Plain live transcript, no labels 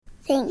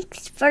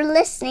Thanks for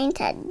listening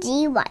to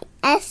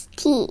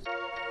GYST.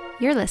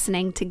 You're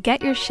listening to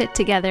Get Your Shit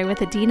Together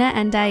with Adina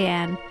and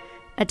Diane,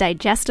 a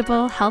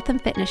digestible health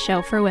and fitness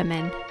show for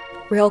women.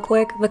 Real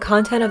quick, the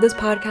content of this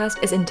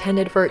podcast is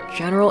intended for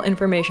general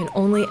information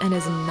only and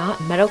is not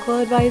medical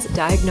advice,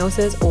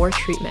 diagnosis, or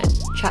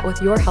treatment. Chat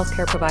with your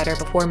healthcare provider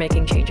before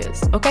making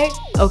changes, okay?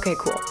 Okay,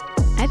 cool.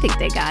 I think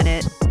they got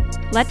it.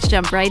 Let's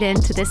jump right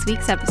into this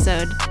week's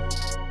episode.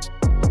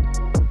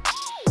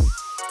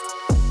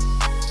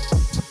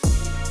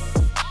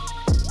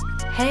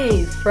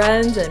 Hey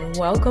friends, and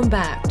welcome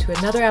back to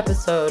another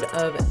episode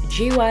of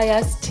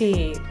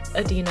GYST.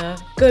 Adina,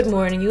 good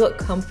morning. You look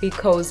comfy,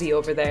 cozy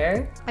over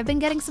there. I've been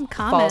getting some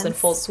comments. Fall's in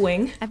full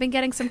swing. I've been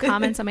getting some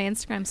comments on my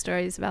Instagram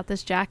stories about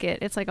this jacket.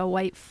 It's like a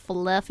white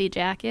fluffy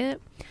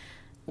jacket.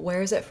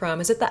 Where is it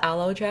from? Is it the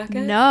Aloe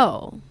jacket?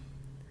 No,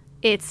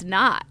 it's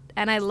not.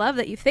 And I love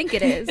that you think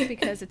it is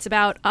because it's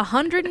about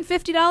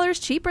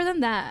 $150 cheaper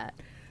than that.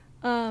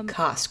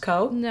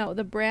 Costco? No,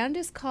 the brand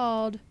is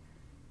called...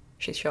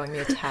 She's showing me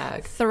a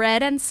tag.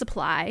 Thread and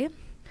Supply.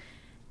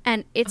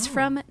 And it's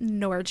from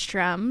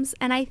Nordstrom's.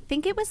 And I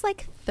think it was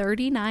like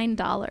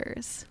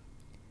 $39.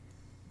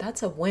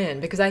 That's a win.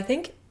 Because I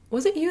think,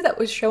 was it you that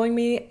was showing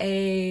me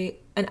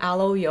an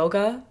Aloe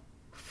Yoga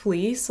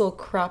fleece, little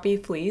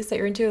croppy fleece that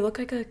you're into? It looked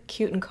like a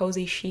cute and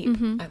cozy sheep.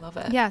 Mm-hmm. I love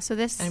it. Yeah, so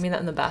this... I mean that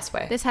in the best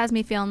way. This has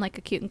me feeling like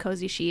a cute and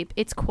cozy sheep.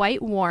 It's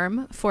quite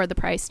warm for the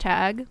price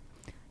tag.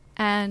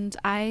 And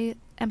I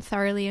am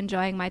thoroughly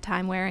enjoying my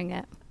time wearing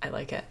it. I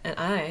like it.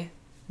 And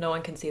no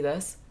one can see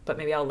this, but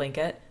maybe I'll link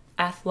it.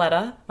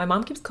 Athleta. My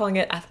mom keeps calling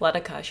it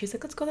Athletica. She's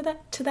like, let's go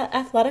to that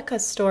Athletica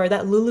store,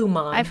 that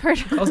Lululemon. I've heard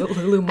calls it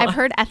Lululemon. I've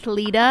heard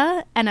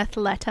Athleta and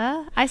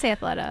Athleta. I say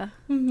Athleta.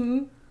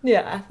 Mm-hmm.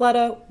 Yeah,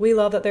 Athleta. We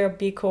love that they're a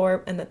B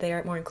Corp and that they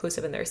are more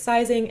inclusive in their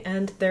sizing,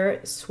 and their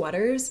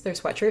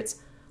sweatshirts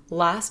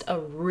last a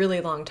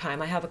really long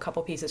time. I have a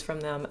couple pieces from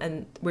them,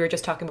 and we were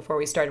just talking before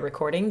we started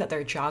recording that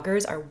their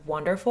joggers are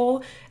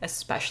wonderful,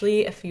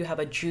 especially if you have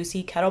a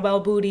juicy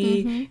kettlebell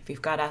booty, if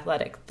you've got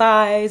athletic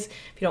thighs,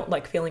 if you don't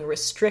like feeling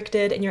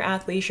restricted in your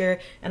athleisure.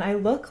 And I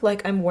look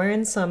like I'm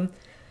wearing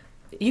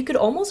you could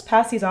almost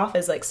pass these off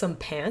as like some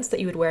pants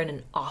that you would wear in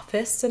an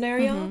office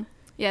scenario. Mm-hmm.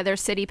 Yeah, their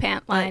city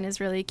pant line is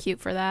really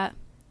cute for that.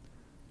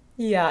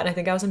 Yeah, and I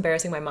think I was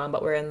embarrassing my mom,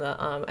 but we're in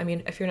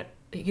the, if you're not,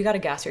 you got to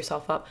gas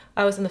yourself up.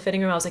 I was in the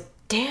fitting room. I was like,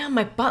 damn,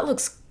 my butt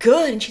looks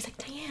good. And she's like,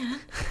 Diane,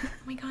 oh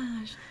my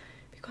gosh,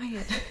 be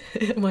quiet.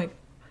 I'm like,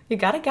 you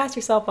got to gas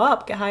yourself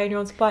up. Get high on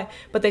your own supply.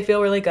 But they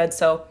feel really good.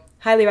 So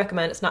highly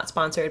recommend. It's not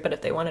sponsored, but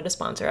if they wanted to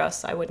sponsor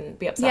us, I wouldn't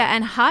be upset. Yeah,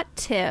 and hot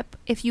tip,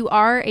 if you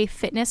are a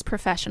fitness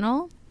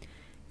professional,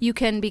 you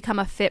can become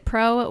a Fit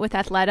Pro with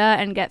Athleta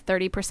and get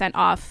 30%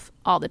 off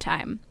all the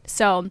time.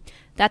 So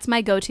that's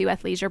my go-to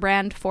athleisure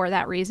brand for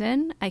that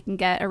reason. I can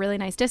get a really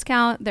nice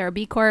discount. They're a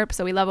B Corp,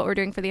 so we love what we're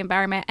doing for the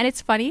environment. And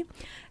it's funny,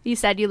 you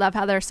said you love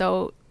how they're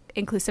so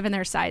inclusive in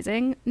their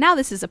sizing. Now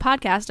this is a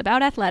podcast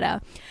about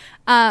Athleta.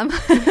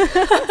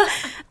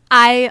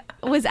 I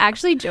was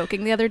actually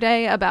joking the other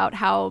day about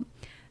how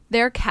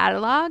their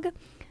catalog,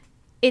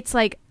 it's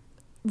like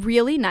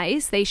really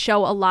nice. They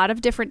show a lot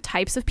of different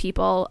types of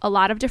people, a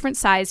lot of different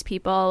size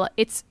people.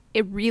 It's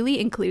really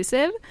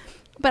inclusive,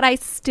 but I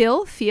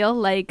still feel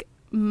like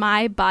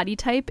my body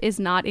type is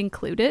not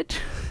included,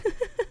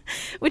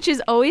 which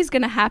is always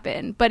going to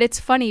happen. But it's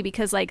funny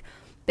because like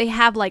they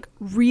have like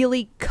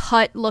really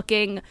cut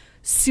looking,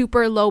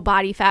 super low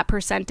body fat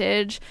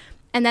percentage.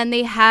 And then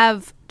they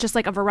have just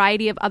like a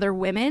variety of other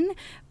women.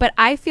 But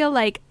I feel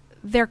like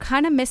they're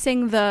kind of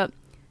missing the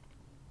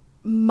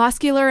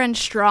muscular and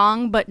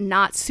strong, but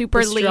not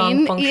super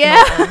lean.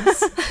 Yeah.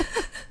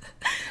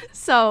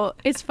 So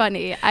it's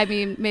funny. I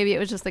mean, maybe it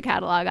was just the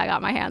catalog I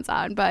got my hands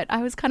on, but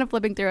I was kind of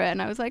flipping through it and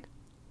I was like,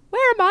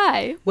 where am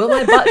I? Will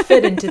my butt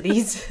fit into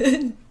these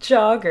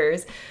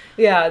joggers?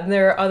 Yeah, and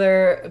there are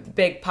other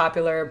big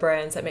popular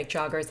brands that make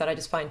joggers that I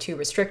just find too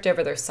restrictive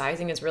or their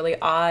sizing is really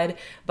odd.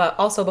 But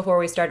also before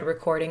we started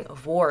recording,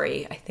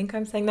 Vuori, I think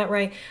I'm saying that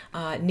right,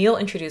 Neil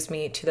introduced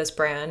me to this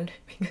brand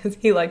because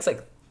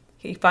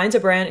he finds a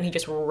brand and he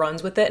just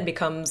runs with it and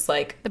becomes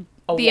like the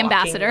walking,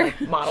 ambassador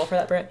like, model for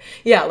that brand.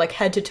 Yeah, like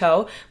head to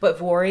toe. But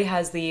Vuori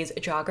has these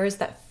joggers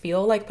that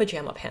feel like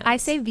pajama pants. I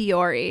say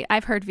Vuori.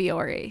 I've heard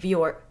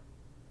Vuori.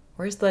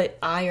 Where's the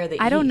I or the E?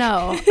 I don't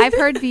know. I've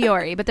heard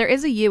Vuori, but there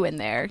is a U in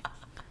there.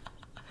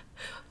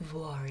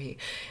 Vuori.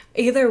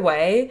 Either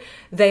way,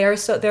 they're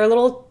a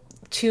little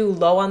too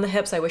low on the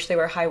hips. I wish they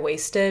were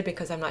high-waisted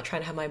because I'm not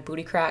trying to have my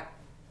booty crack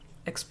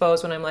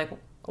exposed when I'm like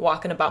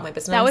walking about my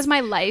business. That was my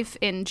life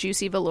in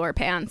juicy velour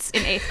pants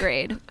in 8th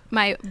grade.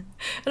 And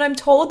I'm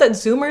told that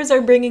Zoomers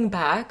are bringing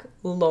back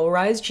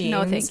low-rise jeans.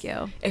 No, thank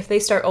you. If they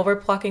start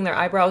over-plucking their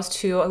eyebrows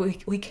too,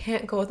 we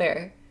can't go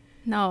there.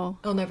 No.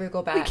 I'll never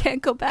go back. We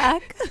can't go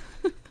back.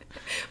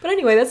 But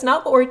anyway, that's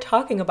not what we're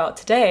talking about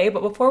today.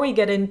 But before we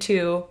get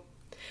into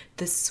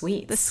the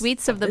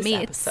sweets of the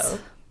meats.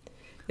 Episode,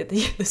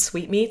 the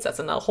sweet meats, that's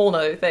a whole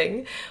nother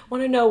thing. I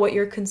want to know what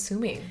you're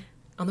consuming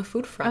on the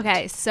food front.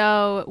 Okay,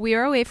 so we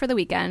were away for the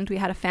weekend. We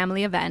had a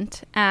family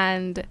event,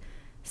 and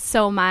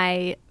So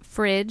my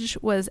fridge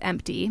was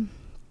empty,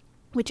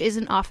 which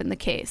isn't often the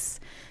case.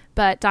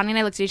 But Donnie and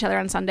I looked at each other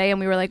on Sunday and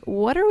we were like,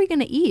 what are we going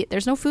to eat?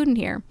 There's no food in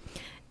here.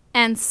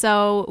 And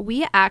so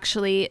we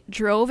actually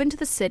drove into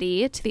the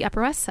city to the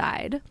Upper West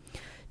Side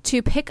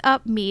to pick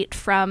up meat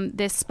from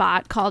this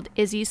spot called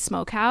Izzy's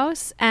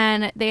Smokehouse.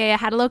 And they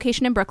had a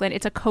location in Brooklyn.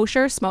 It's a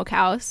kosher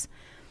smokehouse.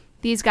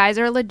 These guys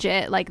are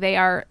legit. Like, they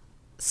are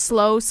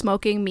slow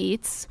smoking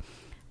meats.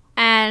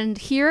 And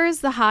here's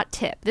the hot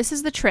tip. This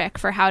is the trick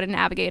for how to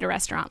navigate a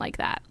restaurant like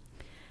that.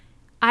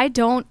 I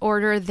don't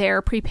order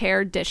their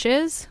prepared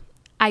dishes.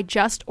 I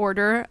just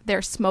order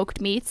their smoked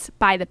meats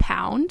by the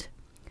pound.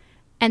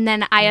 And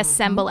then I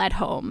assemble at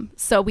home.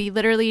 So we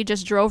literally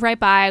just drove right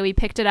by. We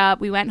picked it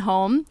up. We went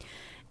home.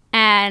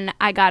 And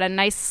I got a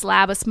nice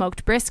slab of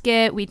smoked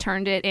brisket. We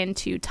turned it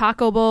into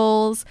taco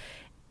bowls.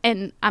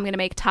 And I'm going to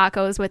make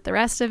tacos with the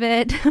rest of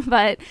it.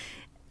 But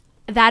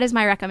that is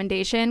my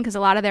recommendation, because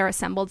a lot of their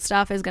assembled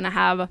stuff is going to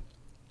have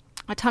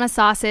a ton of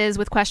sauces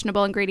with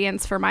questionable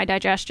ingredients for my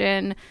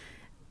digestion.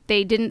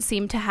 They didn't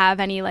seem to have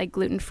any like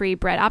gluten-free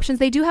bread options.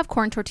 They do have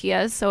corn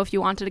tortillas, so if you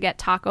wanted to get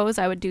tacos,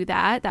 I would do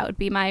that. That would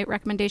be my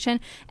recommendation.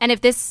 And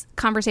if this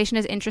conversation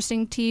is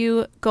interesting to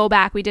you, go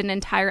back. We did an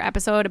entire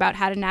episode about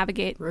how to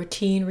navigate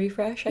Routine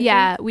Refresh. I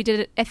think. We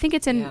did it. I think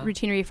it's in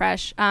Routine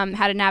Refresh. How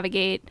to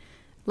navigate,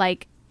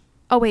 like,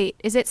 oh wait,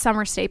 is it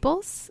Summer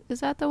Staples? Is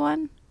that the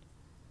one?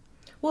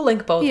 We'll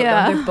link both of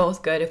them. They're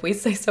both good if we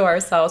say so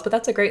ourselves. But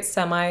that's a great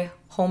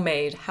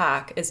semi-homemade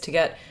hack, is to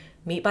get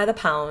meat by the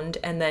pound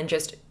and then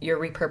just you're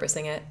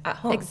repurposing it at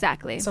home.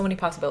 Exactly. So many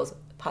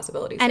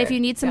possibilities. And if you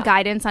need some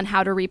guidance on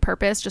how to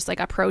repurpose just like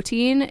a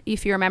protein,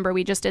 if you remember,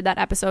 we just did that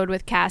episode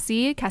with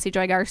Cassie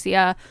Joy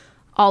Garcia,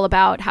 all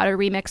about how to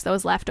remix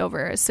those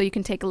leftovers. So you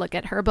can take a look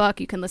at her book.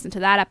 You can listen to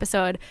that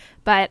episode.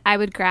 But I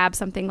would grab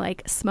something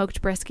like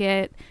smoked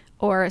brisket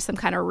or some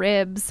kind of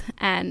ribs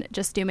and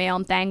just do my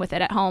own thing with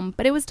it at home.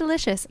 But it was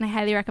delicious, and I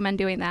highly recommend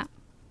doing that.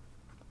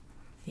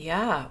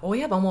 Yeah. Well,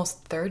 we have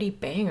almost 30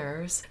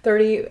 bangers.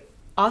 30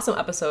 awesome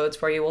episodes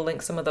for you. We'll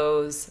link some of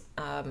those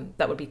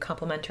that would be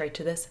complementary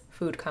to this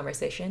food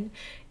conversation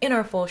in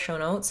our full show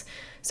notes.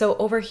 So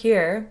over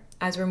here,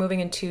 as we're moving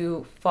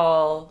into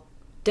fall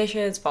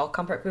dishes, fall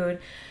comfort food,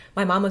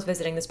 my mom was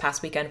visiting this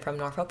past weekend from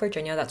Norfolk,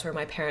 Virginia. That's where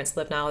my parents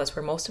live now. That's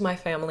where most of my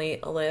family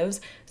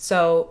lives.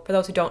 So for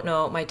those who don't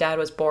know, my dad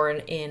was born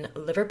in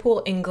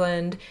Liverpool,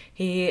 England.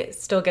 He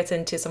still gets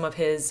into some of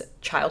his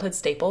childhood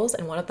staples,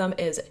 and one of them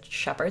is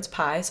shepherd's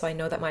pie. So I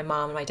know that my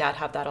mom and my dad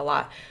have that a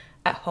lot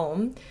at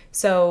home.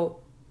 So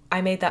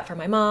I made that for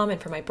my mom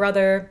and for my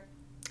brother,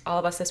 all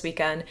of us this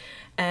weekend.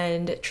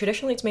 And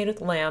traditionally it's made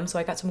with lamb. So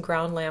I got some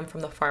ground lamb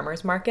from the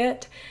farmer's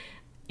market.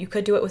 You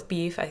could do it with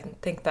beef. I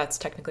think that's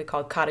technically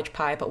called cottage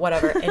pie, but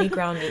whatever. Any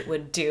ground meat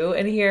would do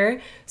in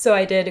here. So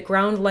I did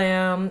ground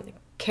lamb,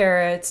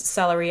 carrots,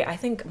 celery. I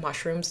think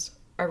mushrooms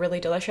are really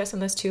delicious in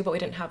this too, but we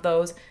didn't have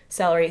those.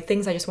 Celery,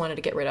 things I just wanted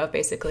to get rid of,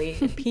 basically.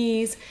 And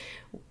peas.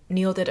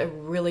 Neil did a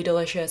really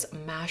delicious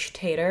mashed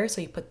tater,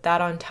 so you put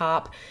that on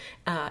top.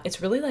 It's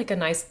really like a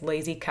nice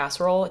lazy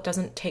casserole. It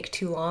doesn't take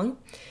too long.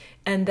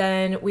 And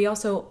then we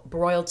also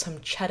broiled some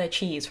cheddar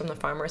cheese from the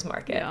farmer's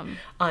market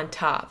on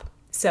top.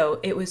 So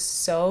it was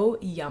so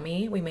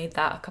yummy. We made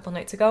that a couple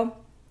nights ago.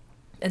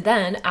 And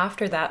then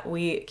after that,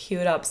 we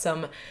queued up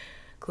some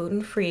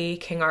gluten-free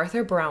King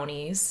Arthur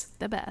brownies.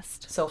 The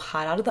best. So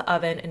hot out of the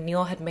oven, and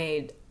Neil had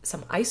made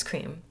some ice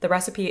cream. The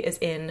recipe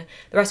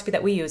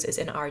that we use is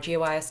in our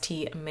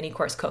GYST mini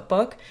course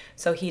cookbook.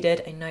 So he did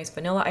a nice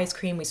vanilla ice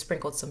cream. We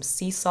sprinkled some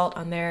sea salt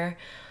on there.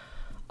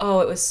 Oh,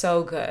 it was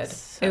so good.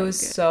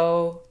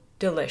 So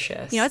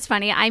delicious. You know, it's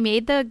funny. I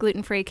made the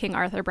gluten-free King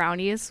Arthur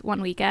brownies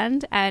one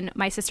weekend, and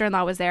my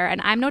sister-in-law was there,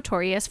 and I'm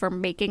notorious for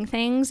making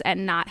things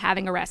and not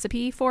having a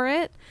recipe for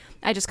it.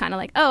 I just kind of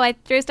like, I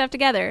threw stuff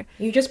together.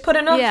 You just put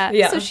enough?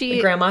 Yeah. So she,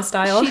 grandma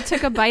style. She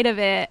took a bite of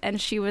it, and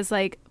she was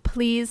like,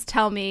 please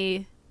tell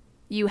me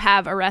you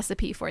have a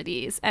recipe for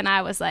these. And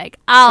I was like,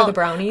 for the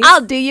brownies?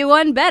 I'll do you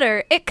one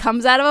better. It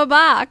comes out of a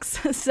box.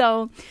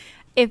 So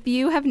if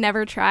you have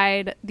never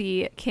tried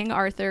the King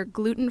Arthur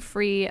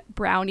gluten-free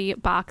brownie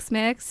box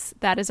mix,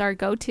 that is our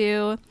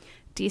go-to.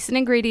 Decent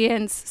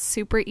ingredients,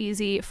 super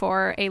easy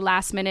for a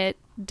last-minute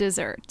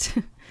dessert.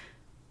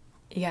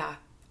 Yeah.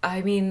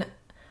 I mean,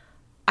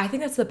 I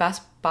think that's the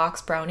best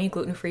box brownie,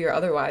 gluten-free or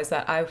otherwise,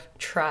 that I've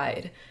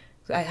tried.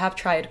 I have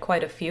tried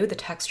quite a few. The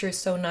texture is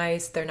so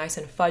nice. They're nice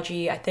and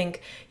fudgy. I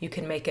think you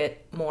can make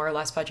it more or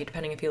less fudgy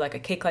depending if you like a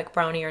cake-like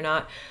brownie or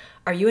not.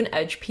 Are you an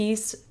edge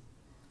piece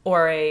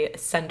or a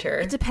center?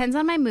 It depends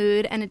on my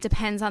mood, and it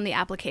depends on the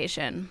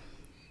application.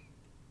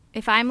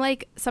 If I'm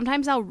like,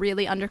 sometimes I'll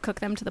really undercook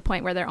them to the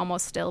point where they're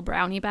almost still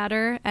brownie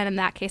batter, and in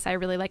that case I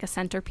really like a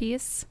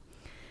centerpiece.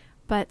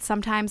 But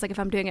sometimes, like if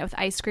I'm doing it with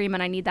ice cream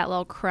and I need that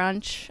little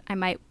crunch, I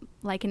might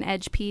like an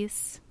edge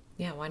piece.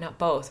 Yeah, why not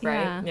both,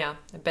 right? Yeah,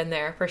 I've been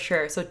there for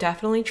sure. So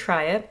definitely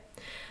try it.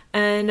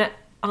 And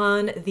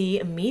on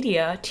the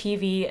media,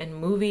 TV and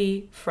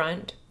movie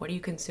front, what are you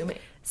consuming?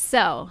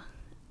 So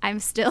I'm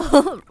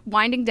still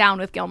winding down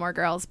with Gilmore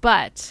Girls,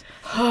 but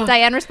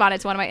Diane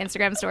responded to one of my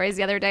Instagram stories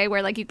the other day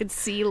where like you could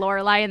see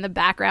Lorelai in the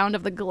background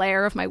of the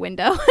glare of my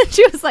window.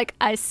 She was like,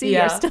 I see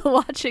you're still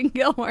watching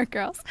Gilmore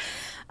Girls.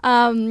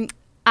 So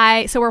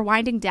we're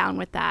winding down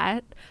with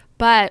that,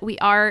 but we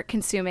are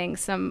consuming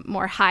some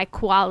more high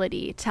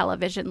quality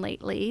television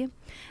lately.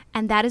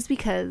 And that is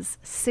because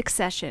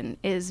Succession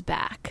is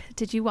back.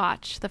 Did you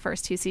watch the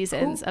first 2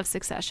 seasons of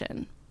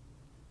Succession?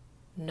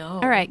 No.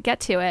 All right, get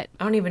to it.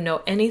 I don't even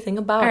know anything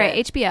about it. All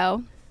right,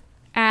 HBO.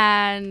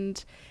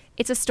 And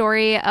it's a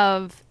story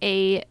of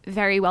a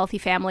very wealthy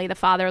family. The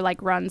father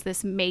like runs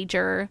this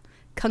major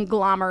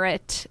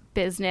conglomerate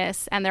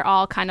business, and they're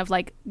all kind of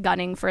like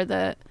gunning for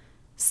the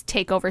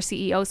takeover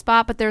CEO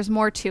spot, but there's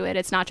more to it.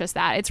 It's not just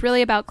that. It's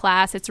really about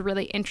class. It's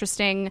really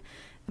interesting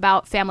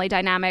about family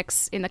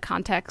dynamics in the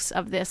context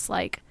of this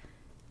like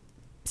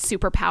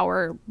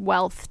superpower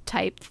wealth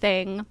type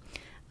thing.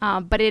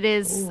 But it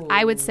is,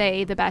 I would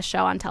say, the best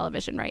show on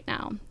television right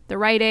now. The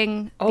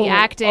writing, the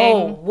acting.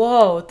 Oh,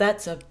 whoa,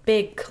 that's a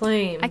big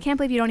claim. I can't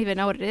believe you don't even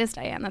know what it is,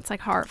 Diane. That's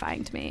like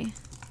horrifying to me.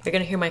 You're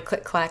going to hear my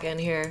click clack in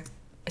here.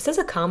 It says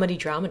a comedy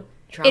drama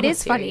It is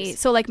series. funny.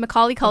 So like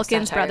Macaulay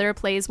Culkin's satire. brother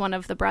plays one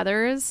of the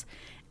brothers,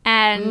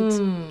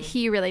 and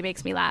he really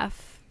makes me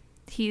laugh.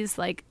 He's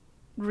like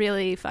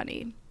really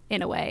funny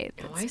in a way.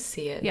 Oh, I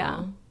see it Yeah.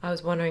 now. I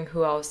was wondering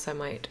who else I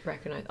might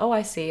recognize. Oh,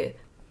 I see it.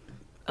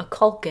 A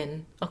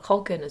Culkin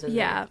is in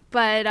Yeah,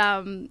 but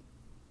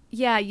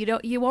yeah,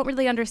 you won't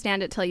really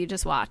understand it till you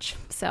just watch.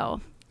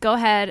 So go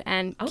ahead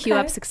and queue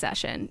up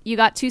Succession. You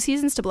got 2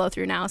 seasons to blow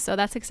through now, so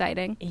that's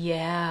exciting.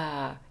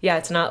 Yeah. Yeah,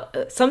 it's not...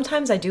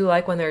 sometimes I do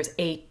like when there's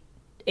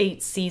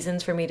eight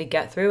seasons for me to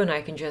get through and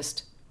I can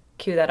just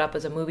queue that up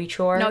as a movie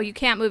chore. No, you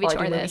can't movie while I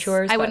chore do movie this.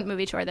 chores, I but wouldn't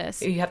movie chore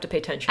this. You have to pay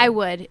attention. I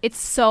would. It's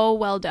so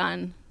well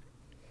done.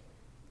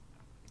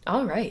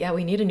 All right. Yeah,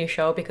 we need a new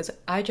show because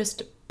I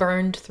just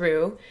burned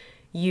through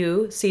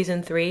You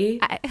season 3.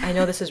 I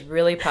know this is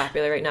really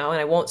popular right now, and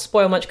I won't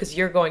spoil much because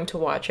you're going to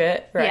watch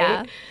it, right?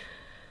 Yeah.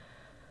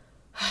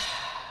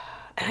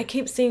 And I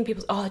keep seeing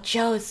people, oh,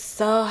 Joe is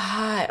so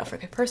hot. Oh,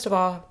 first of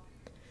all,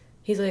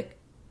 he's like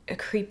a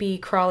creepy,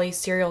 crawly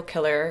serial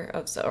killer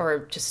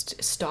or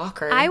just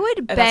stalker. I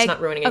would beg... That's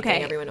not ruining anything.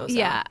 Okay, Everyone knows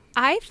yeah, that.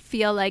 I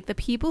feel like the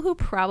people who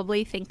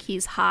probably think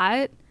he's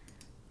hot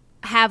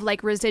have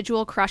like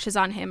residual crushes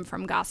on him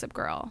from Gossip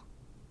Girl.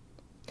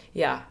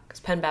 Yeah, because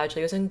Penn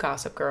Badgley was in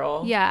Gossip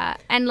Girl. Yeah,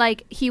 and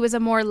like he was a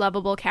more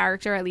lovable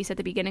character, at least at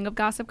the beginning of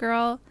Gossip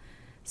Girl.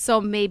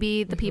 So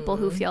maybe the people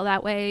who feel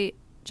that way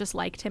just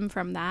liked him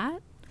from that.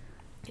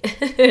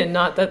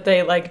 Not that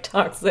they like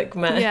toxic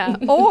men. Yeah,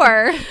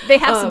 or they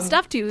have some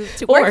stuff to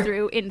work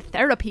through in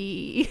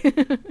therapy.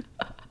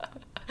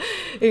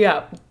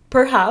 Yeah,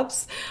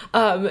 perhaps.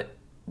 The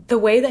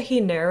way that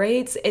he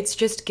narrates, it's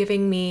just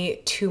giving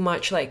me too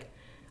much like,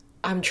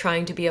 I'm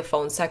trying to be a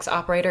phone sex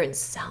operator and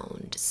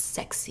sound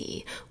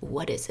sexy.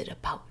 What is it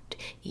about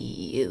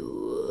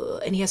you?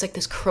 And he has like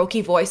this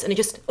croaky voice, and it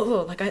just,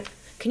 can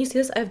you see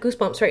this? I have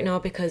goosebumps right now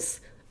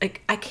because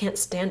like I can't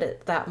stand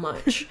it that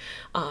much.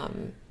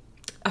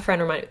 A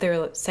friend they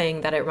were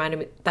saying that it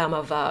reminded them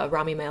of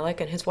Rami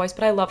Malek and his voice,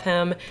 but I love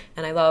him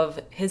and I love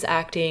his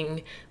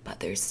acting, but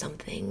there's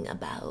something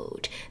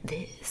about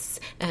this.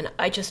 And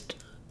the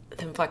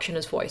inflection in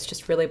his voice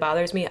just really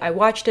bothers me. I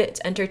watched it.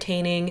 It's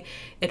entertaining.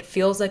 It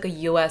feels like a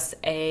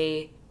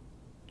USA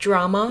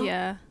drama.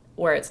 Yeah.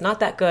 Where it's not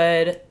that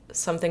good.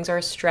 Some things are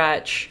a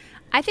stretch.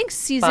 I think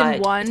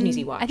season 1, it's an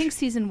easy watch. I think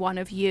season 1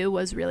 of You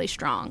was really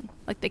strong.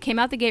 Like they came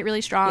out the gate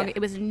really strong. Yeah. It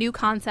was a new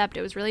concept.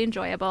 It was really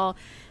enjoyable.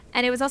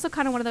 And it was also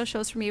kind of one of those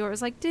shows for me where it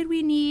was like, did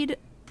we need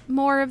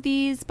more of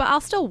these? But I'll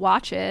still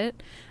watch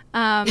it.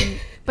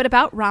 But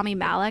about Rami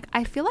Malek,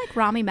 I feel like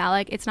Rami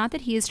Malek, it's not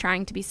that he is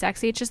trying to be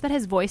sexy. It's just that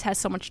his voice has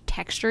so much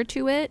texture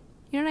to it.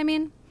 You know what I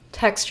mean?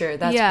 Texture,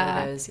 that's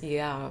what it is.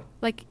 Yeah.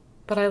 Like,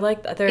 but I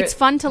like that. It's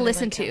fun to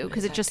listen to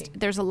because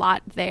there's a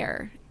lot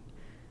there.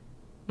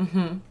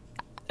 Mm-hmm.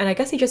 And I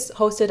guess he just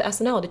hosted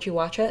SNL. Did you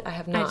watch it? I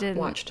have not didn't.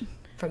 watched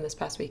from this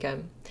past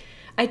weekend.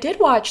 I did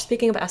watch,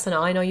 speaking of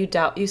SNL, I know you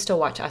still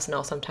watch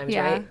SNL sometimes,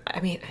 Yeah. right?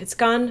 I mean, it's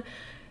gone,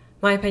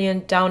 my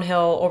opinion,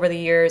 downhill over the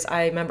years.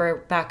 I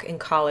remember back in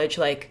college,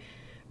 like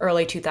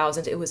early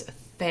 2000s, it was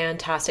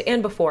fantastic.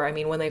 And before, I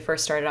mean, when they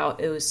first started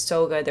out, it was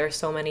so good. There's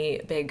so much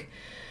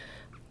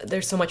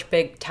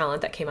big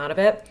talent that came out of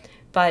it.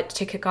 But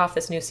to kick off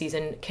this new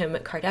season, Kim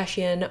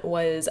Kardashian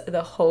was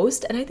the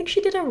host, and I think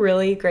she did a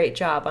really great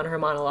job on her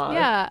monologue.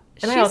 Yeah,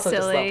 and she's I also silly.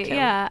 just love Kim.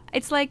 Yeah,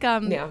 it's like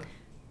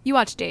you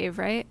watched Dave,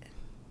 right?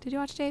 Did you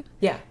watch Dave?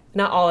 Yeah,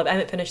 not all of it. I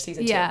haven't finished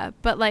season 2. Yeah,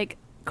 but like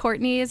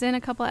Courtney is in a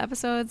couple of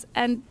episodes,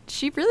 and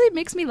she really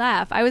makes me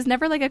laugh. I was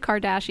never like a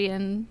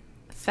Kardashian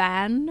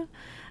fan,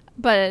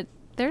 but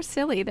they're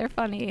silly. They're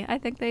funny. I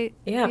think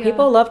Yeah,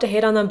 people love to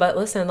hate on them, but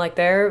listen, like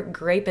they're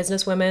great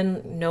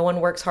businesswomen. No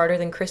one works harder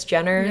than Kris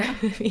Jenner. Yeah.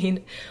 I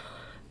mean,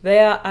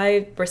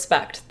 I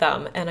respect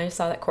them. And I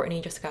saw that Courtney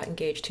just got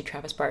engaged to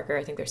Travis Barker.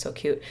 I think they're so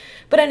cute.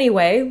 But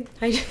anyway,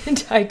 I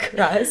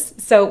digress.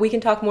 So we can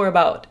talk more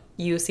about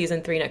you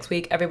season 3 next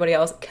week. Everybody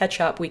else,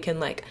 catch up. We can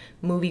like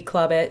movie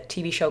club it,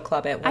 TV show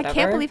club it, whatever. I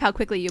can't believe how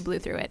quickly you blew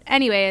through it.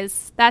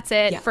 Anyways, that's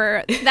it Yeah.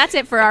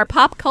 for our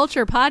pop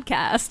culture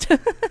podcast.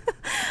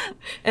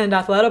 And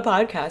Athleta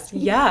podcast.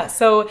 Yeah.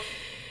 So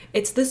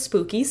it's the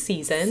spooky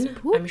season.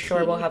 I'm sure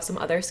we'll Spooky. have some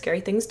other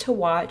scary things to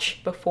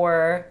watch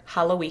before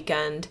Halloween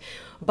weekend.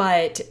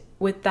 But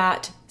with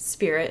that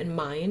spirit in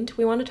mind,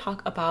 we want to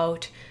talk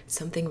about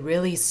something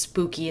really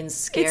spooky and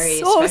scary, It's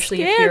so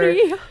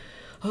scary.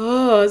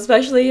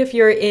 Especially if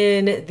you're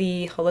in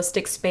the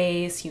holistic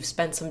space, you've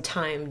spent some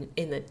time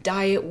in the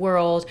diet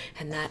world,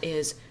 and that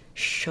is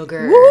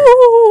sugar.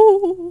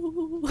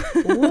 Woo!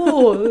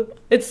 Ooh,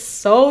 it's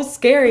so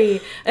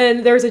scary.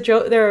 And there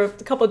are a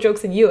couple of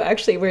jokes in You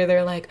actually where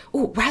they're like,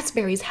 "Ooh,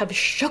 raspberries have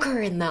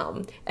sugar in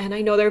them." And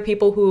I know there are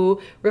people who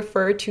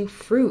refer to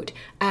fruit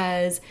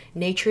as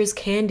nature's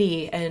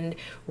candy and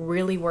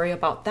really worry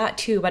about that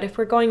too. But if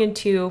we're going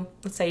into,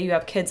 let's say you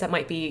have kids that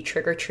might be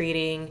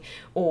trick-or-treating,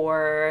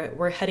 or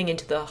we're heading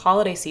into the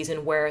holiday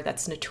season where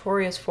that's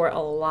notorious for a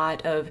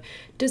lot of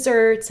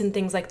desserts and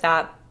things like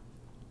that,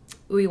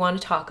 we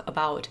want to talk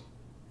about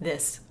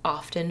this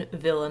often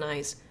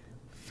villainized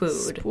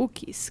food.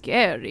 Spooky,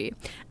 scary.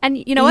 And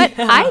you know what?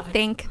 Yeah. I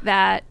think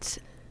that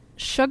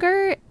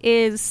sugar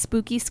is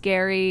spooky,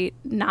 scary,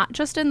 not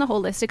just in the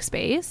holistic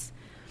space.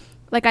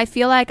 Like, I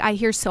feel like I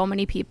hear so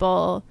many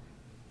people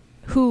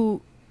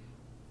who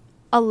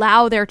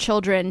allow their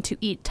children to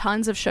eat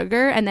tons of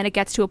sugar, and then it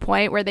gets to a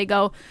point where they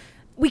go,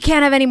 we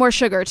can't have any more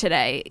sugar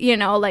today. You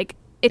know, like,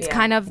 it's Yeah.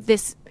 kind of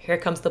this. Here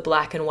comes the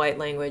black and white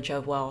language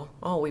of, well,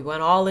 we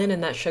went all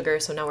in that sugar,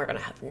 so now we're going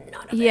to have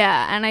none of it.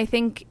 Yeah, and I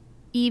think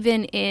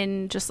even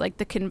in just like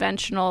the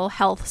conventional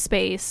health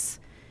space,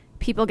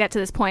 people get to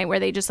this point where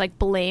they just like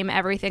blame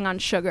everything on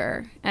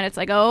sugar, and it's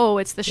like, oh,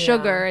 it's the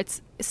sugar. Yeah.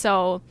 It's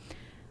so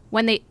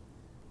when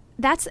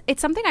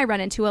it's something I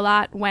run into a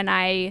lot when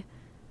I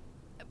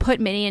put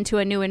Minnie into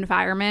a new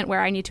environment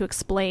where I need to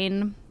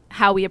explain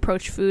how we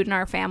approach food in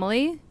our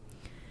family.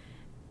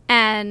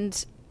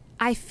 And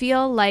I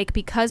feel like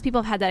because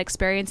people have had that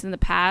experience in the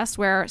past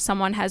where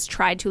someone has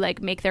tried to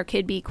like make their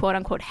kid be quote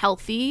unquote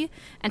healthy,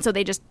 and so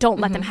they just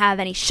don't let them have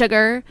any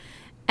sugar,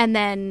 and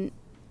then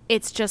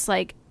it's just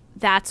like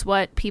that's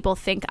what people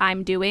think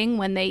I'm doing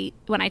when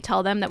I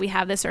tell them that we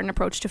have this certain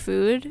approach to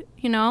food,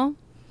 you know?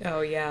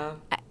 Oh, yeah.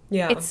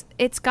 Yeah.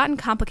 It's gotten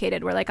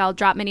complicated where like I'll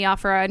drop Minnie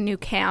off for a new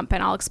camp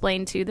and I'll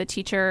explain to the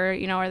teacher,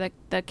 you know, or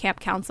the camp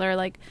counselor,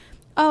 like,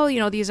 oh, you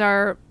know, these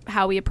are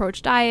how we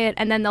approach diet.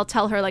 And then they'll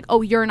tell her like,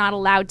 oh, you're not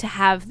allowed to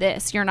have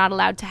this. You're not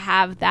allowed to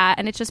have that.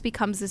 And it just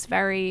becomes this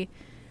they're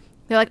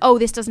like, oh,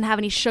 this doesn't have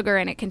any sugar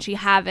in it. Can she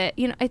have it?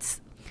 You know,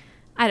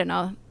 I don't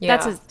know.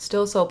 Yeah,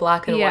 still so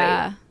black and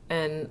Yeah. white.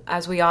 And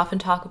as we often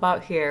talk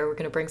about here, we're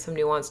going to bring some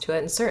nuance to it.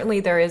 And certainly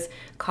there is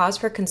cause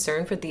for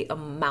concern for the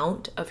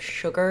amount of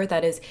sugar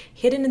that is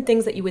hidden in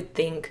things that you would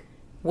think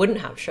wouldn't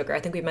have sugar. I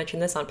think we mentioned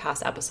this on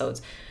past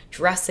episodes.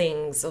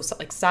 Dressings, so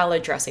like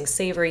salad dressing,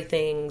 savory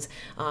things.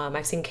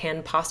 I've seen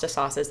canned pasta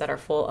sauces that are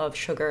full of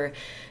sugar.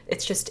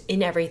 It's just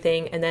in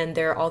everything. And then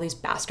there are all these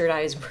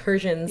bastardized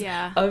versions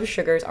Yeah. of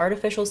sugars,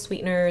 artificial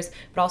sweeteners,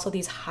 but also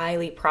these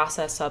highly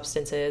processed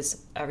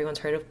substances. Everyone's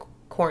heard of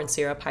corn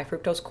syrup, high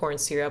fructose corn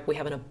syrup. We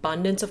have an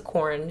abundance of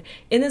corn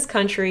in this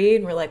country,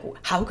 and we're like,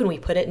 how can we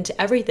put it into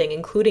everything,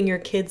 including your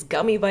kids'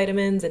 gummy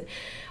vitamins? And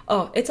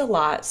it's a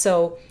lot.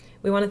 So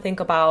we want to think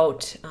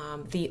about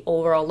the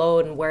overall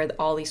load and where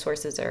all these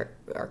sources are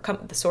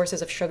the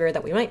sources of sugar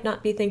that we might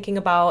not be thinking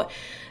about.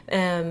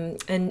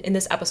 And in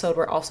this episode,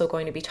 we're also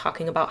going to be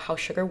talking about how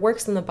sugar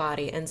works in the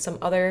body and some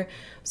other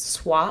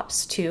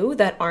swaps too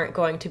that aren't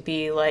going to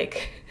be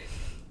like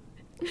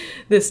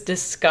this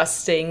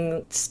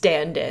disgusting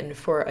stand-in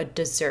for a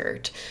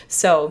dessert.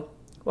 So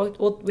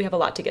we have a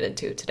lot to get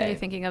into Are today. you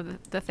thinking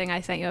of the thing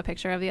I sent you a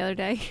picture of the other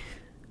day?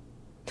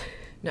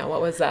 No,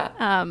 what was that?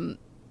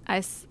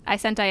 I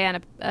sent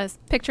Diane a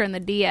picture in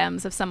the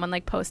DMs of someone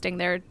like posting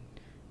their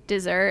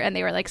dessert, and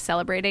they were like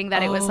celebrating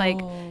that it was like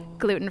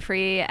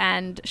gluten-free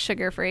and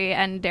sugar-free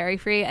and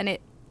dairy-free, and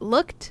it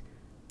looked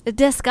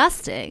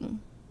disgusting.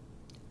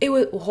 It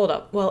was, hold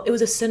up. Well, it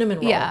was a cinnamon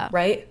roll, Yeah.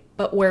 right?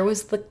 But where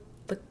was the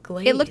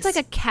glaze? It looked like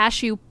a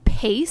cashew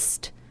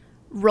paste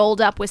rolled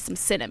up with some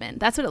cinnamon.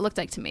 That's what it looked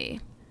like to me.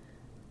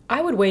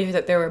 I would wager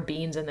that there were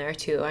beans in there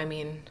too. I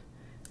mean,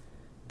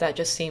 that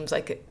just seems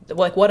like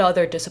what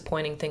other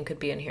disappointing thing could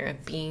be in here?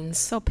 Beans.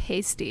 So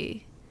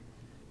pasty.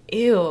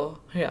 Ew.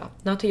 Yeah.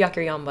 Not to yuck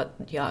your yum,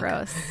 but yuck.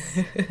 Gross.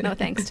 No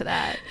thanks to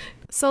that.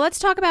 So let's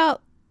talk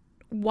about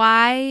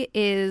why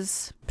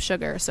is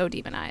sugar so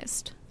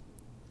demonized?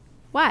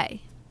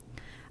 Why?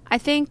 I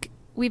think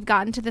we've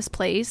gotten to this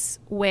place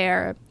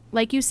where,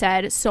 like you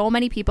said, so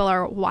many people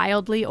are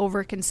wildly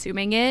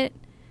over-consuming it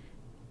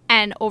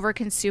and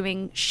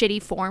over-consuming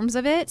shitty forms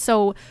of it.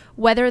 So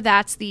whether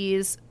that's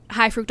these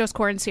high fructose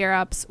corn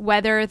syrups,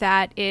 whether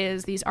that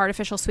is these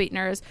artificial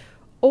sweeteners,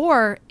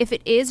 or if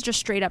it is just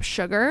straight up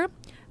sugar,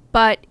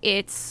 but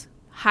it's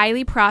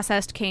highly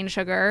processed cane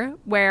sugar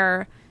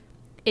where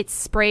it's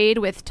sprayed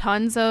with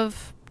tons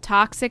of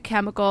toxic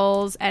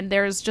chemicals, and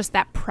there's just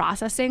that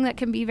processing that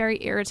can be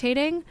very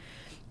irritating.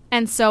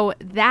 And so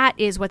that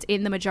is what's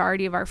in the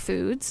majority of our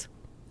foods.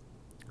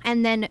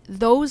 And then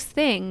those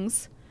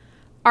things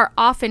are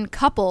often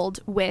coupled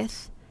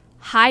with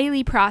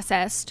highly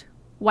processed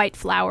white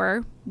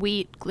flour,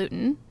 wheat,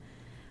 gluten,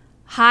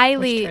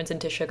 which turns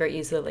into sugar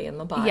easily in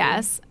the body.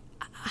 Yes.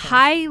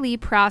 Highly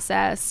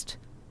processed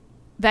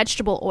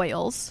vegetable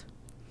oils.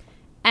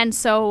 And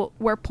so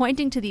we're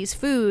pointing to these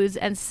foods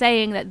and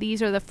saying that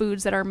these are the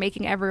foods that are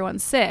making everyone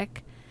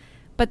sick.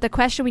 But the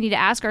question we need to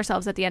ask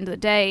ourselves at the end of the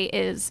day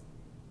is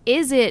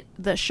it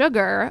the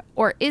sugar,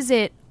 or is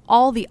it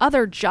all the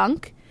other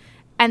junk,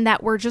 and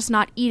that we're just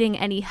not eating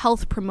any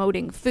health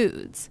promoting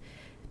foods?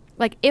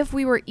 Like, if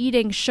we were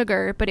eating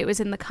sugar, but it was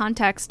in the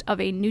context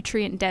of a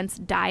nutrient dense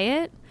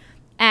diet,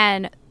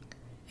 and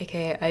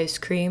AKA ice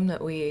cream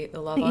that we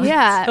love on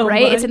yeah, so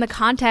right? much. It's in the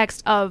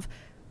context of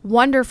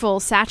wonderful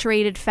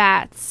saturated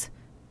fats,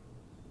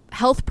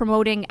 health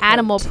promoting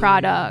animal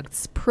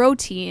products,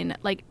 protein.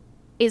 Like,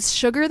 is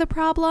sugar the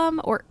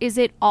problem, or is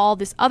it all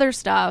this other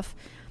stuff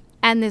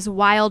and this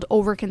wild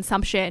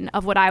overconsumption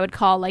of what I would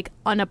call like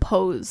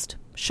unopposed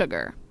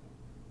sugar?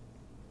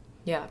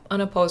 Yeah,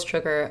 unopposed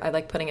sugar. I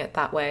like putting it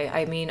that way.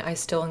 I mean, I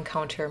still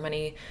encounter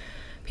many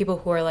people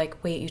who are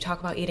like, wait, you talk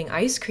about eating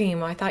ice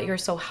cream. I thought you were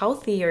so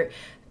healthy. Or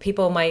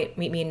people might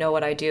meet me, know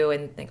what I do,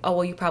 and think, oh,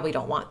 well, you probably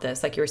don't want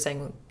this. Like you were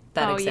saying,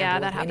 that example yeah,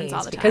 with that happens minis,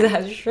 all the because time.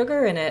 it has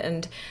sugar in it.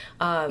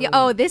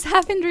 And this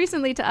happened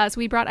recently to us.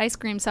 We brought ice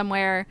cream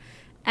somewhere,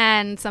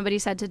 and somebody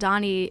said to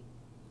Donnie,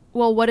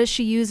 well, what does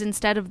she use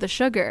instead of the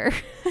sugar?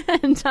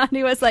 And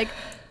Donnie was like,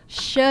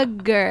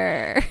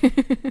 sugar.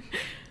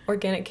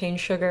 Organic cane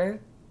sugar.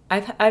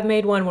 I've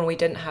made one when we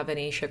didn't have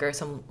any sugar,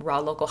 some raw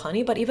local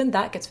honey, but even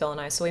that gets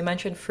villainized. So we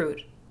mentioned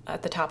fruit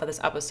at the top of this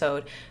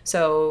episode.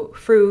 So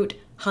fruit,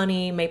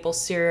 honey, maple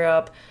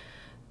syrup,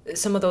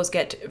 some of those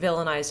get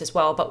villainized as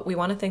well. But we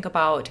want to think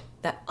about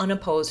that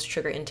unopposed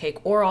sugar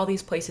intake, or all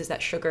these places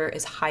that sugar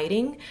is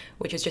hiding,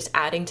 which is just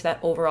adding to that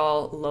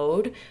overall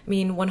load. I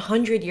mean,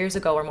 100 years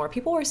ago or more,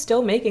 people were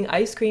still making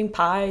ice cream,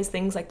 pies,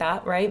 things like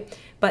that, right?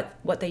 But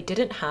what they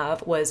didn't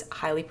have was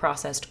highly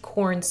processed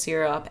corn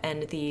syrup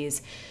and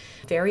these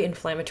very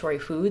inflammatory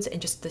foods,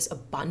 and just this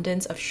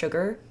abundance of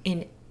sugar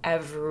in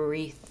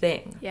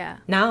everything. Yeah.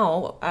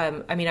 Now,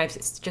 I mean, I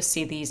just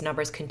see these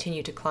numbers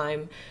continue to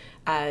climb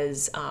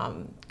as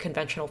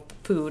conventional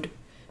food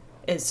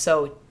is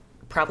so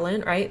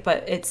prevalent, right?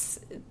 But it's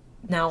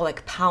now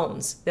like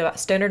pounds. The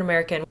standard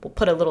American, we'll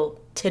put a little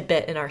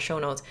tidbit in our show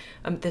notes.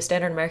 The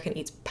standard American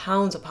eats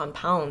pounds upon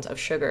pounds of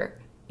sugar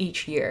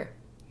each year.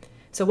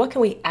 So what can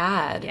we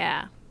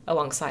add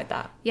alongside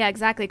that? Yeah,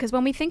 exactly. Because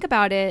when we think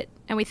about it,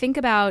 and we think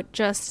about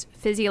just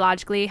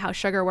physiologically how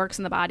sugar works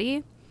in the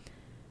body,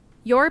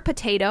 your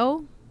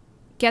potato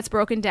gets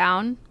broken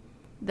down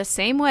the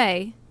same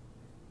way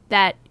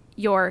that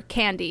your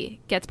candy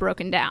gets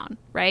broken down,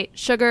 right?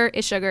 Sugar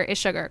is sugar is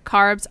sugar.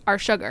 Carbs are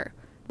sugar.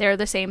 They're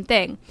the same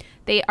thing.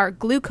 They are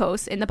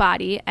glucose in the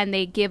body, and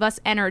they give us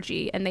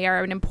energy, and they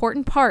are an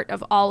important part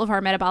of all of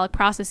our metabolic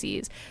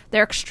processes.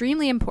 They're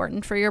extremely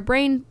important for your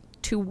brain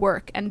to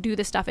work and do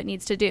the stuff it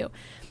needs to do.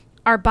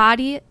 Our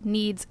body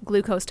needs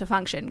glucose to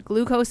function.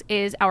 Glucose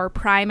is our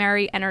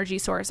primary energy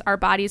source, our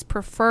body's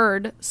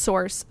preferred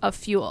source of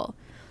fuel.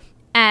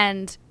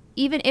 And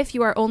even if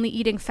you are only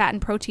eating fat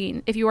and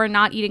protein, if you are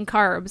not eating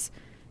carbs,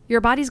 your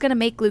body's going to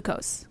make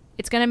glucose.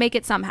 It's going to make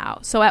it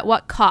somehow. So at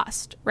what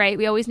cost, right?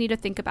 We always need to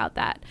think about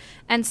that.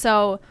 And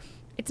so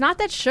it's not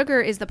that sugar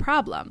is the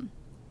problem.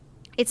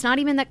 It's not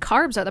even that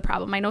carbs are the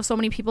problem. I know so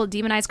many people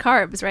demonize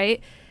carbs,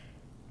 right?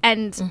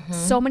 And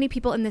so many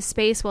people in this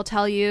space will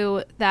tell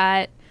you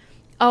that,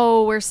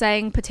 oh, we're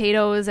saying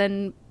potatoes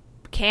and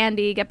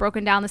candy get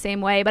broken down the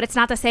same way, but it's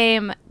not the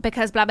same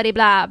because blah, blah,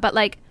 blah. But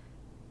like,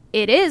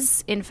 it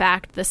is, in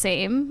fact, the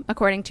same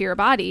according to your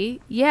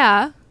body.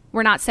 Yeah,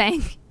 we're not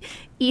saying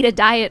eat a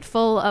diet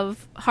full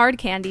of hard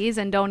candies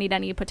and don't eat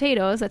any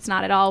potatoes. That's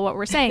not at all what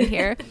we're saying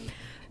here.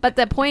 But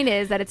the point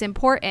is that it's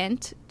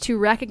important to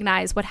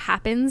recognize what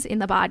happens in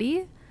the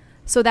body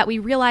so that we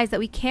realize that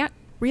we can't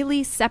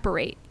really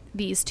separate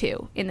these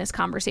two in this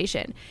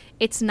conversation.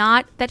 It's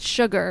not that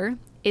sugar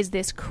is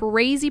this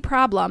crazy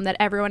problem that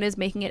everyone is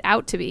making it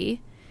out to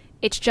be.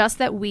 It's just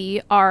that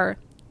we are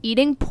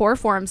eating poor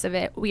forms of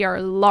it. We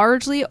are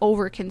largely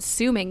over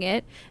consuming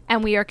it,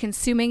 and we are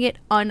consuming it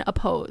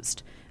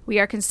unopposed.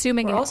 We're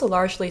also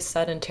largely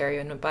sedentary,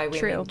 and by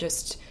we mean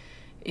just,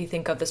 you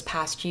think of this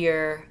past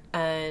year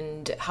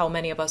and how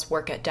many of us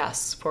work at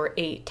desks for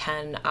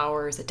 8-10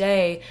 hours a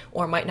day,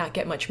 or might not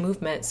get much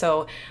movement.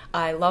 So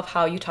I love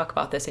how you talk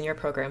about this in your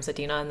programs,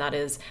 Adina, and that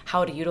is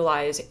how to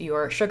utilize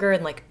your sugar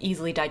and like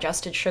easily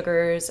digested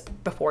sugars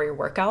before your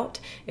workout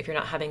if you're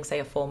not having, say,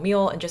 a full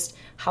meal, and just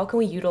how can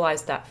we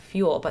utilize that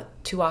fuel.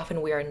 But too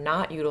often we are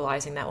not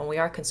utilizing that when we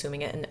are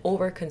consuming it and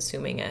over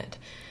consuming it,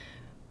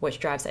 which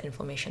drives that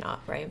inflammation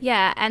up, right?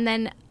 Yeah, and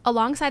then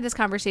alongside this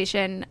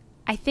conversation,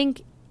 I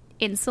think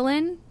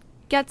insulin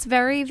gets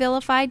very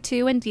vilified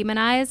too and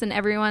demonized, and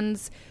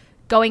everyone's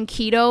going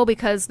keto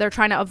because they're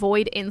trying to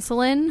avoid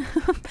insulin.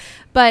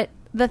 But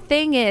the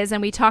thing is,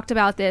 and we talked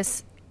about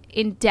this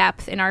in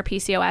depth in our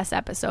PCOS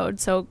episode,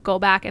 so go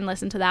back and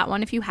listen to that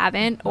one if you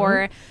haven't,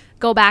 or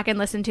go back and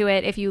listen to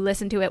it if you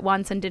listened to it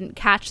once and didn't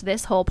catch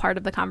this whole part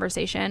of the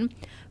conversation.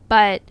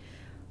 But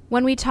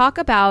when we talk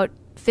about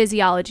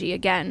physiology,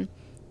 again,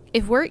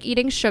 if we're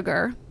eating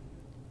sugar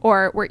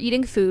or we're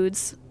eating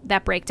foods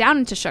that break down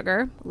into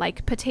sugar,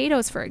 like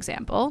potatoes, for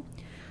example,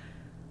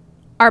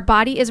 our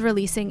body is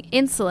releasing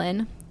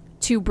insulin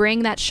to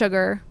bring that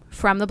sugar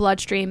from the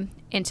bloodstream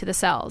into the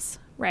cells,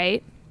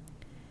 right?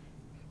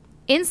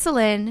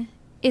 Insulin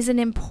is an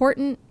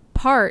important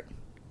part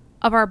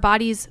of our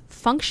body's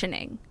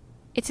functioning.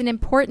 It's an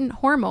important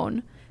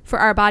hormone for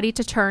our body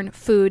to turn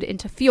food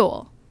into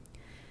fuel.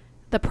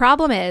 The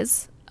problem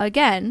is,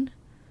 again,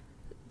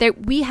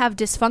 that we have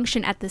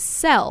dysfunction at the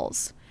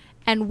cells,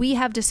 and we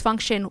have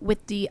dysfunction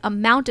with the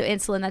amount of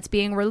insulin that's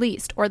being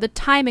released or the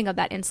timing of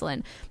that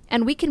insulin.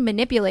 And we can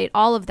manipulate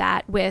all of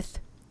that with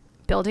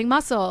building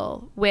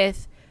muscle,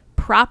 with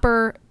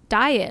proper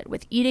diet,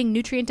 with eating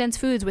nutrient-dense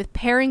foods, with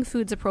pairing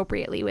foods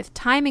appropriately, with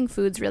timing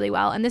foods really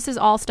well. And this is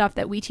all stuff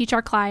that we teach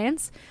our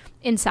clients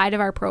inside of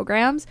our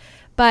programs.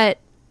 But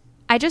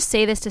I just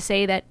say this to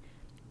say that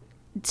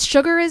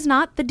sugar is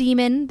not the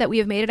demon that we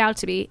have made it out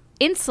to be.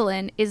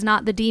 Insulin is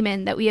not the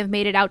demon that we have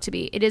made it out to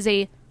be. It is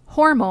a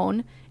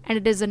hormone, and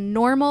it is a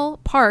normal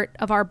part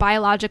of our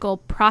biological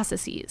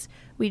processes.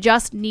 We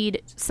just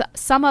need,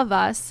 some of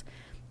us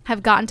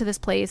have gotten to this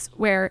place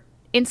where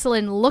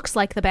insulin looks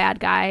like the bad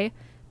guy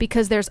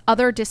because there's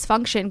other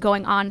dysfunction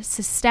going on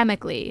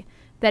systemically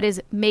that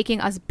is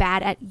making us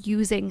bad at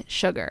using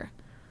sugar.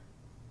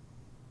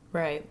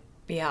 Right.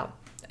 Yeah,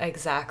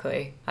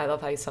 exactly. I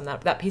love how you sum that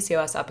up. That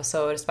PCOS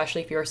episode,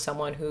 especially if you're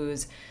someone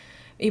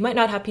you might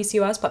not have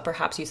PCOS, but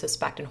perhaps you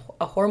suspect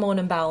a hormone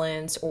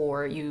imbalance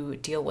or you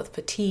deal with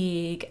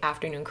fatigue,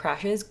 afternoon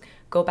crashes,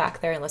 go back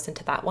there and listen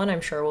to that one.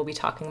 I'm sure we'll be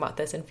talking about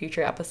this in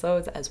future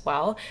episodes as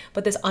well.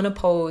 But this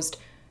unopposed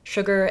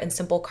sugar and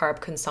simple carb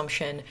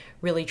consumption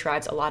really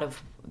drives a lot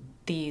of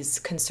these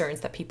concerns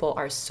that people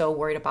are so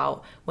worried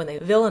about when they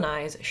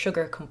villainize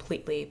sugar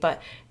completely.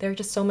 But there are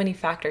just so many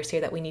factors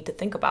here that we need to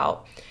think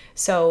about.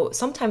 So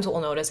sometimes what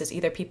we'll notice is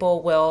either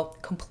people will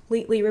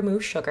completely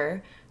remove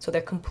sugar, so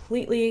they're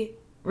completely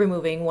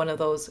removing one of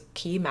those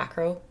key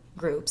macro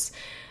groups,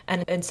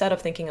 and instead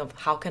of thinking of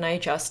how can I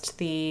adjust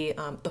the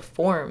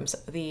forms,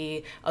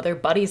 the other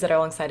buddies that are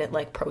alongside it,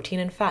 like protein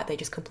and fat, they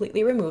just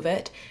completely remove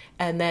it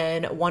and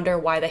then wonder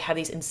why they have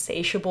these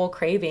insatiable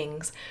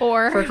cravings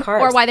for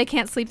carbs, or why they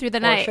can't sleep through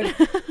the night.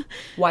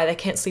 Why they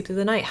can't sleep through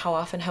the night. How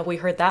often have we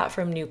heard that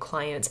from new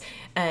clients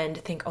and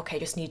think, okay,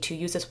 just need to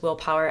use this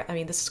willpower. I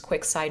mean, this is a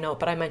quick side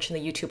note, but I mentioned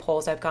the YouTube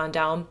holes I've gone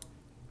down,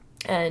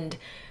 and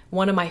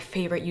one of my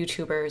favorite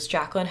YouTubers,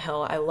 Jaclyn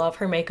Hill. I love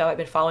her makeup. I've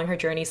been following her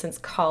journey since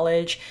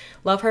college.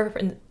 Love her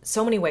in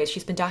so many ways.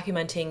 She's been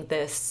documenting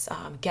this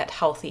Get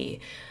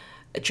Healthy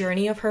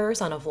journey of hers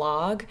on a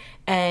vlog,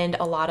 and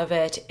a lot of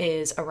it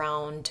is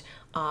around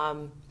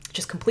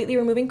just completely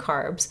removing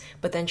carbs.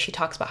 But then she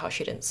talks about how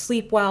she didn't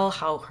sleep well,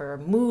 how her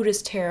mood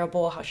is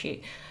terrible, how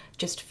she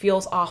just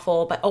feels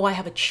awful, but I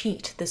have a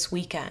cheat this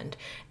weekend.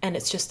 And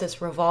it's just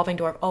this revolving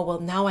door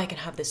of, now I can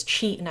have this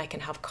cheat and I can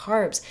have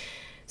carbs.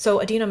 So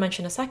Adina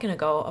mentioned a second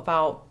ago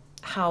about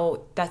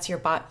how that's your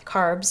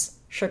carbs,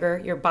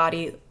 sugar, your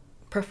body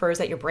prefers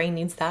that, your brain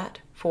needs that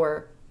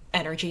for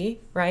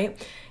energy,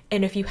 right?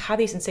 And if you have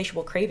these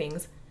insatiable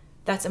cravings,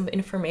 that's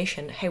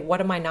information. Hey,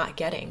 what am I not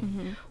getting?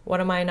 Mm-hmm.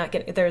 What am I not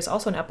getting? There's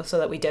also an episode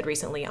that we did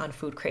recently on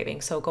food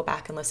cravings, so go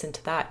back and listen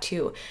to that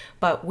too.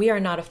 But we are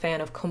not a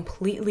fan of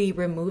completely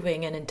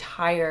removing an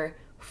entire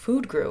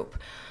food group.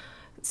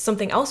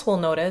 Something else we'll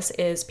notice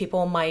is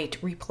people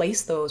might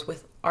replace those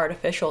with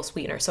artificial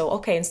sweetener. So,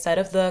 okay, instead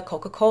of the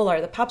Coca-Cola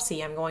or the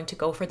Pepsi, I'm going to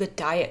go for the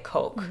Diet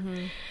Coke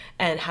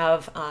and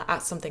have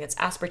something that's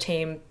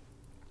aspartame,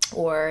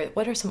 or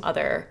what are some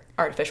other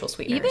artificial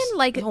sweeteners? Even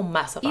like a whole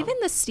mess of them. Even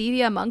the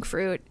stevia monk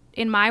fruit,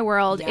 in my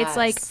world, it's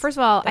like, first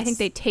of all, I think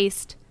they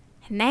taste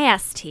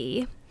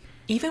nasty.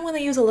 Even when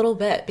they use a little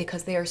bit,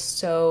 because they are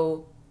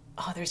so...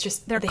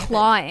 they're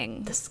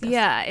clawing.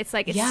 Yeah, it's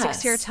like it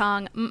sticks to your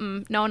tongue.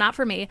 No, not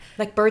for me.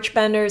 Like birch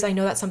benders, I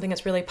know that's something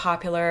that's really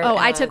popular.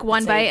 I took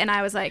one bite and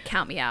I was like,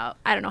 count me out.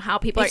 I don't know how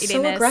people are eating this.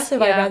 It's so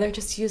aggressive. I'd rather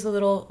just use a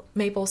little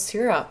maple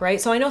syrup,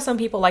 right? So I know some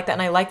people like that,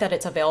 and I like that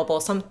it's available.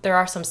 There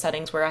are some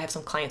settings where I have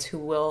some clients who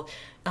will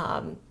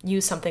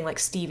use something like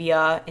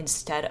stevia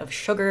instead of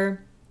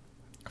sugar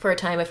for a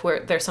time if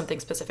there's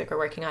something specific we're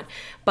working on.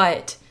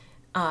 But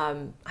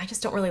I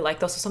just don't really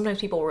like those. So sometimes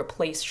people will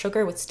replace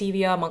sugar with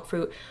stevia, monk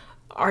fruit,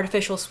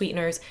 artificial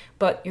sweeteners,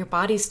 but your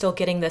body's still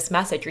getting this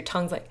message. Your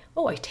tongue's like,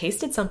 I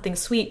tasted something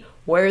sweet.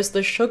 Where's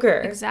the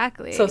sugar?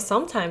 Exactly. So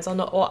oftentimes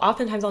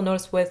I'll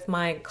notice with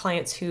my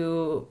clients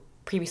who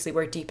previously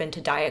were deep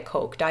into Diet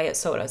Coke, diet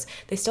sodas,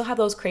 they still have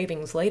those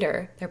cravings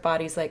later. Their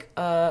body's like,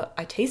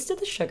 I tasted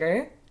the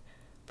sugar,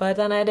 but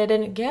then I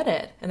didn't get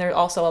it. And there are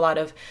also a lot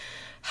of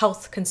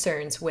health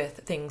concerns with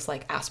things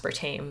like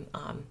aspartame,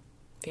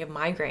 If you have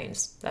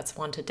migraines, that's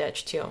one to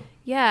ditch too.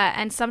 Yeah,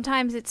 and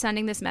sometimes it's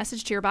sending this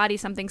message to your body,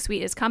 something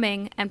sweet is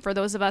coming. And for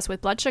those of us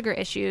with blood sugar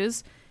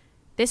issues,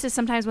 this is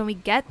sometimes when we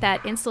get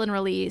that insulin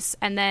release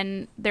and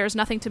then there's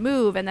nothing to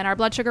move and then our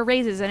blood sugar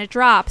raises and it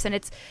drops and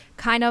it's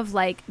kind of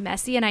like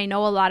messy. And I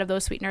know a lot of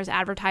those sweeteners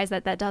advertise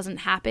that that doesn't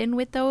happen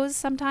with those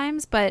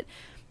sometimes, but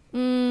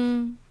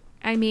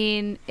I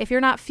mean, if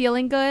you're not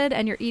feeling good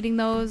and you're eating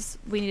those,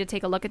 we need to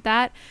take a look at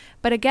that.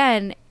 But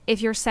again,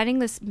 if you're sending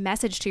this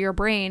message to your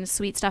brain,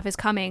 sweet stuff is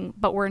coming,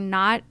 but we're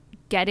not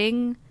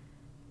getting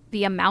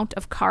the amount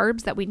of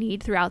carbs that we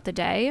need throughout the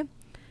day,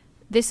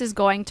 this is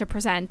going to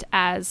present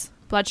as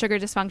blood sugar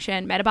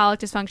dysfunction, metabolic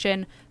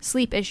dysfunction,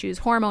 sleep issues,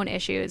 hormone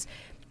issues.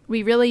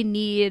 We really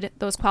need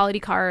those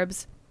quality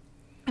carbs.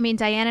 I mean,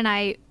 Diane and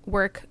I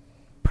work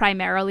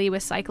primarily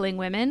with cycling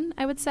women,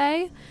 I would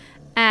say.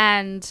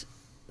 And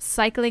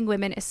cycling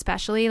women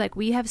especially, like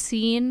we have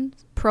seen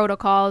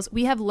protocols,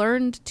 we have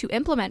learned to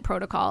implement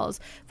protocols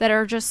that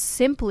are just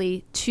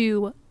simply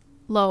too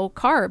low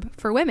carb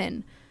for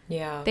women.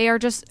 Yeah. They are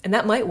just... And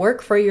that might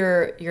work for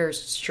your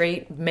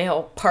straight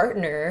male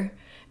partner.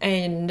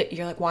 And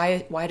you're like,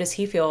 why does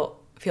he feel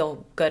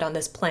good on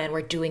this plan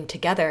we're doing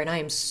together? And I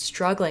am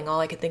struggling. All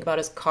I can think about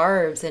is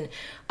carbs, and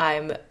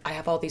I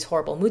have all these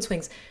horrible mood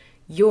swings.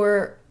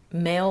 Your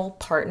male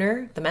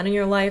partner, the men in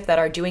your life that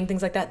are doing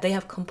things like that, they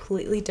have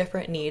completely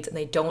different needs, and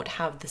they don't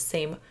have the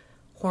same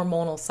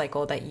hormonal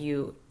cycle that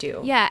you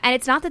do. Yeah, and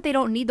it's not that they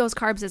don't need those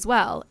carbs as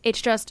well.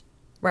 It's just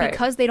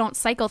because they don't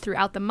cycle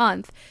throughout the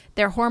month,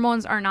 their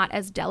hormones are not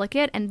as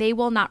delicate, and they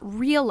will not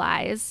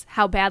realize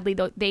how badly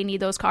they need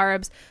those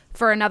carbs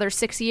for another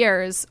 6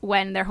 years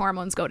when their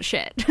hormones go to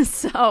shit.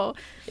 So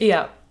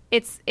yeah,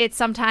 it's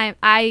sometimes,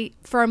 I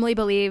firmly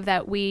believe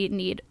that we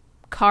need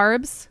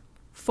carbs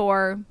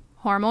for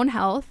hormone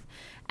health,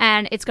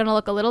 and it's going to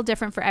look a little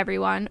different for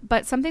everyone.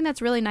 But something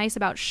that's really nice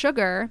about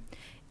sugar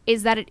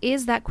is that it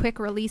is that quick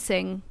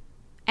releasing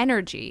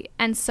energy.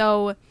 And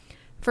so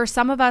for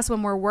some of us,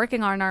 when we're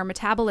working on our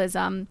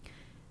metabolism,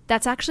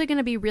 that's actually going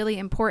to be really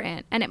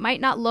important. And it might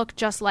not look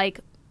just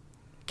like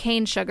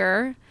cane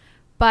sugar,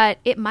 but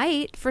it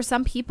might for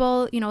some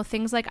people. You know,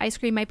 things like ice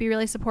cream might be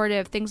really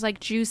supportive, things like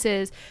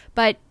juices,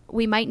 but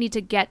we might need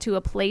to get to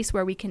a place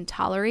where we can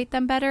tolerate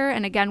them better.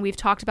 And again, we've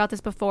talked about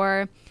this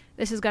before.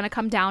 This is going to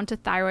come down to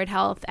thyroid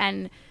health,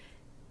 and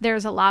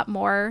there's a lot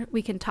more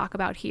we can talk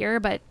about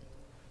here, but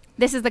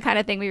this is the kind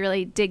of thing we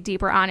really dig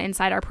deeper on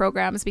inside our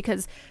programs,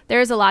 because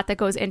there's a lot that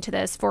goes into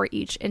this for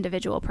each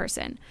individual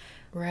person.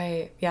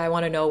 Right. Yeah, I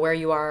want to know where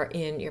you are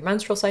in your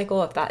menstrual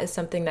cycle, if that is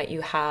something that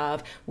you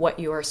have, what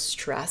your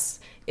stress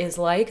is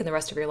like in the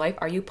rest of your life.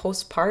 Are you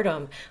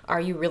postpartum?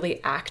 Are you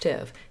really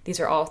active? These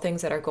are all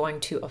things that are going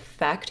to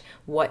affect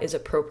what is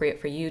appropriate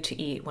for you to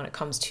eat when it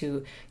comes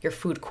to your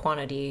food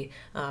quantity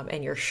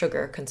and your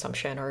sugar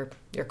consumption or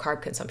your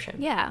carb consumption.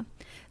 Yeah.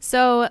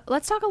 So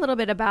let's talk a little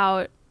bit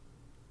about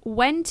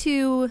when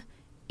to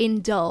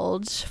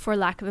indulge, for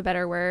lack of a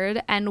better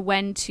word, and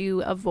when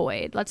to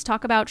avoid. Let's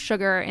talk about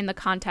sugar in the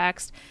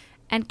context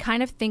and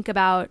kind of think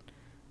about,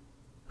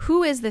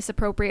 who is this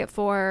appropriate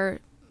for?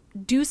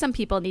 Do some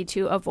people need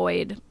to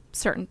avoid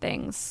certain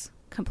things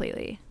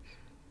completely?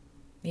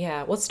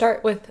 Yeah, we'll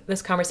start with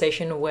this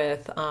conversation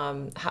with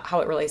how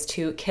it relates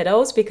to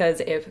kiddos, because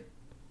if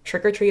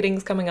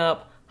trick-or-treating's coming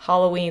up,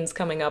 Halloween's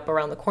coming up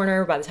around the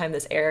corner. By the time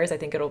this airs, I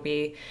think it'll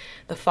be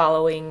the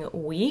following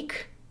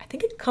week. I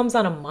think it comes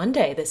on a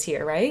Monday this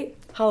year, right?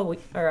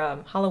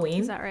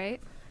 Halloween. Is that right?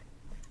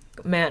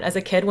 Man, as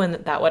a kid, when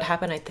that would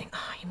happen, I'd think,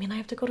 oh, you mean I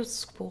have to go to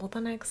school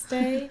the next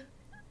day?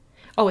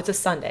 Oh, it's a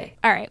Sunday.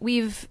 All right.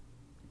 We've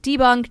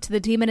debunked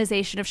the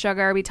demonization of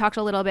sugar. We talked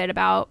a little bit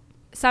about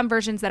some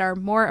versions that are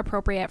more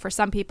appropriate for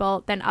some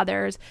people than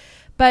others.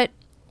 But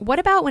what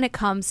about when it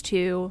comes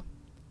to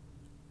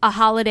a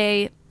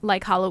holiday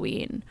like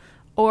Halloween,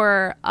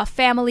 or a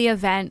family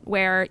event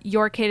where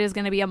your kid is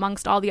going to be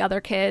amongst all the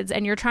other kids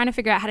and you're trying to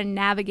figure out how to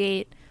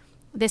navigate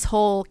this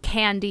whole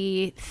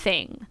candy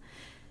thing?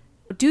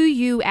 Do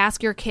you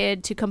ask your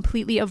kid to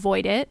completely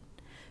avoid it?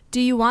 Do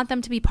you want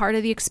them to be part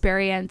of the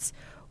experience?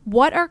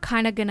 What are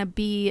kind of going to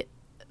be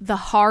the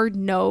hard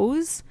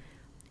no's,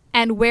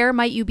 and where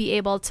might you be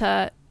able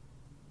to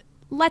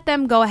let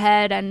them go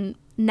ahead and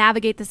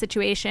navigate the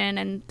situation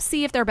and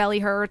see if their belly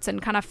hurts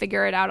and kind of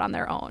figure it out on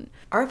their own?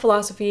 Our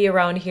philosophy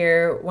around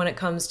here when it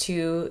comes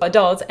to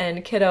adults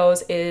and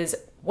kiddos is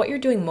what you're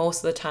doing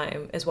most of the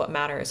time is what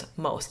matters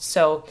most.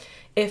 So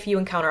if you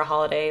encounter a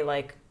holiday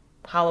like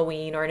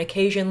Halloween or an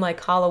occasion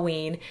like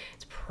Halloween,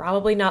 it's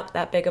probably not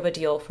that big of a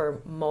deal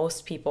for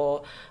most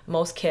people,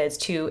 most kids,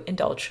 to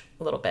indulge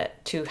a little bit,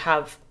 to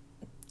have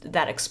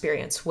that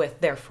experience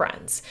with their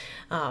friends.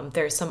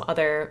 There's some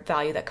other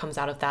value that comes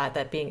out of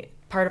that being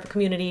part of a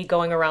community,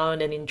 going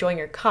around and enjoying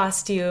your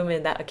costume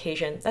and that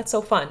occasion, that's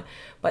so fun.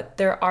 But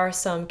there are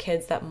some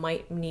kids that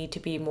might need to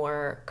be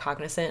more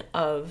cognizant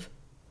of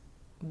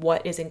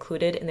what is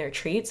included in their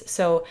treats.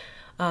 So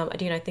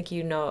Adina, I think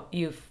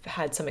you've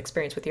had some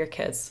experience with your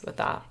kids with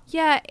that.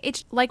 Yeah,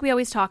 it's like we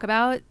always talk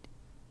about,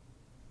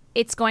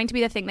 it's going to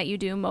be the thing that you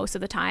do most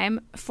of the time.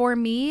 For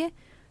me,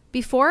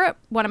 before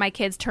one of my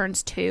kids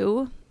turns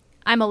 2,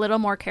 I'm a little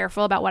more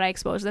careful about what I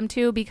expose them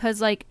to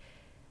because, like,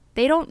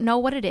 they don't know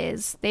what it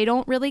is. They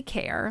don't really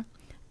care.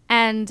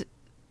 And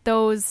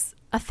those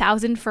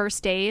 1,000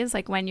 first days,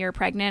 like when you're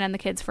pregnant and the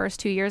kid's first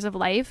 2 years of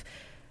life,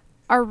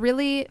 are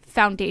really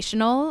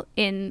foundational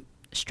in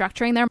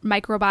structuring their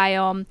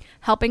microbiome,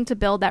 helping to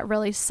build that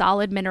really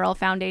solid mineral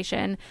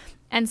foundation.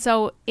 And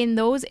so in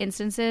those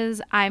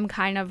instances, I'm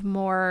kind of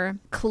more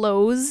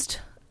closed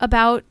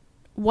about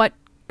what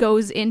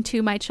goes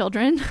into my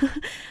children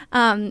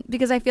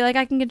because I feel like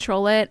I can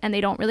control it and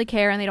they don't really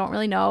care and they don't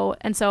really know.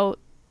 And so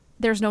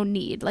there's no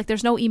need, like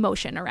there's no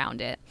emotion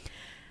around it.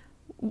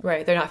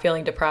 Right. They're not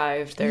feeling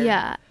deprived.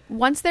 Yeah.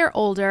 Once they're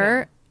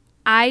older,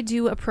 I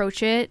do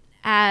approach it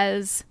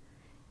as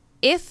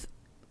if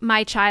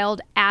my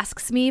child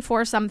asks me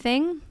for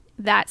something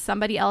that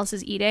somebody else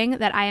is eating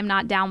that I am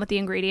not down with the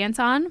ingredients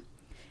on,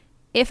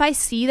 if I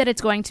see that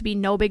it's going to be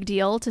no big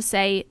deal to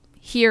say,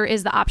 here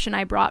is the option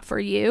I brought for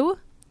you,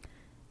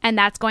 and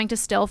that's going to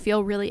still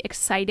feel really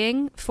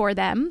exciting for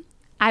them,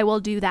 I will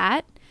do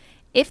that.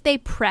 If they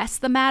press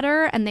the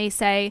matter and they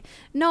say,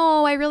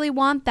 no, I really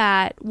want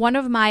that, one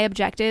of my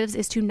objectives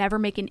is to never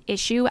make an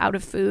issue out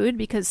of food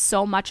because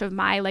so much of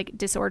my like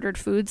disordered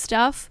food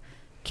stuff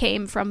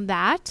came from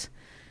that.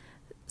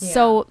 Yeah.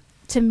 So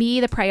to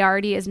me, the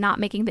priority is not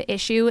making the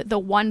issue the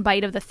one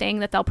bite of the thing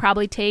that they'll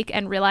probably take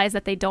and realize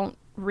that they don't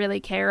really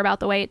care about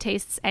the way it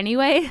tastes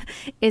anyway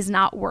is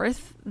not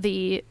worth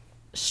the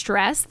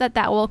stress that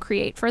will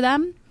create for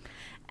them.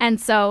 And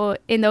so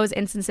in those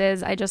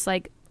instances, I just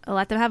like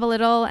let them have a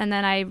little and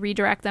then I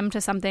redirect them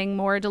to something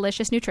more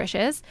delicious,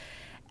 nutritious.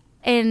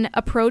 An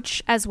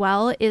approach as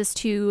well is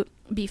to,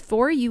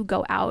 before you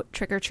go out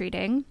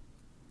trick-or-treating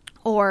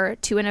or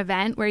to an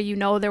event where you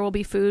know there will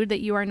be food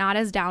that you are not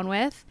as down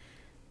with,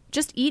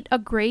 just eat a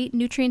great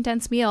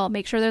nutrient-dense meal.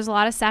 Make sure there's a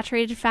lot of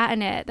saturated fat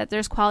in it, that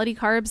there's quality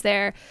carbs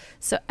there,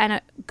 so and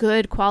a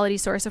good quality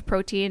source of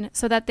protein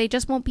so that they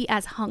just won't be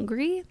as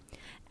hungry.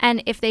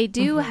 And if they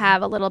do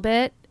have a little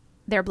bit,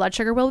 their blood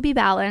sugar will be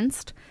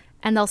balanced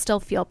and they'll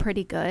still feel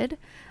pretty good.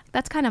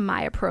 That's kind of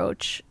my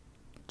approach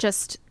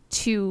just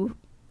to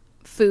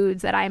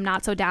foods that I am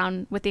not so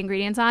down with the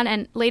ingredients on.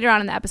 And later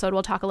on in the episode,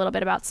 we'll talk a little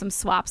bit about some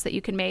swaps that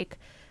you can make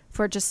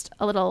for just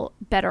a little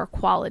better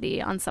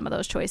quality on some of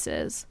those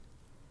choices.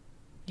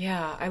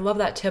 Yeah, I love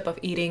that tip of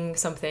eating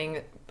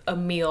something, a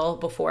meal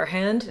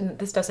beforehand. And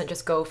this doesn't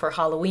just go for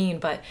Halloween,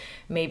 but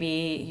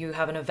maybe you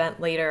have an event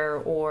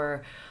later,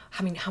 or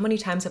I mean, how many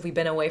times have we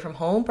been away from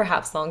home,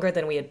 perhaps longer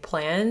than we had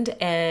planned,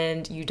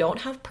 and you don't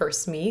have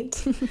purse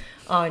meat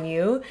on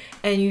you,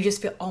 and you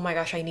just feel, oh my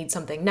gosh, I need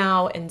something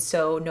now. And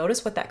so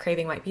notice what that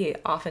craving might be.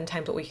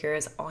 Oftentimes what we hear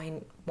is, oh,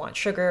 I want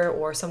sugar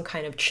or some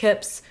kind of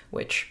chips,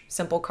 which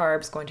simple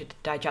carbs going to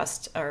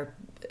digest or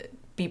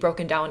be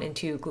broken down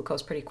into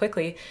glucose pretty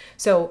quickly.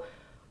 So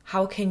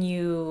how can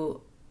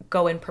you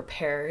go in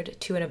prepared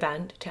to an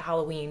event, to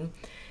Halloween,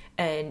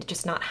 and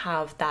just not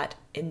have that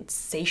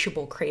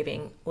insatiable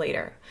craving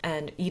later?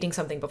 And eating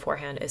something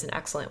beforehand is an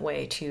excellent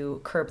way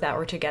to curb that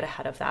or to get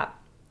ahead of that.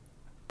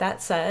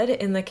 That said,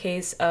 in the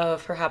case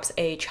of perhaps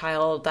a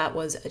child that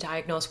was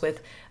diagnosed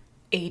with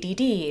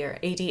ADD or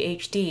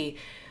ADHD,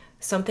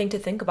 something to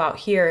think about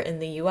here in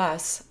the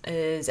US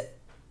is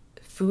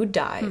food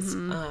dyes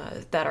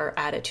that are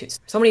added to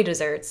so many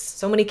desserts,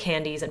 so many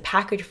candies and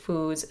packaged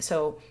foods.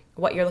 So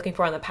what you're looking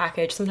for on the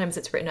package, sometimes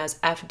it's written as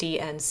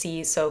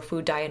FD&C, so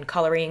food dye and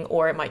coloring,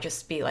 or it might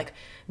just be like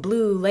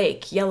blue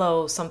lake,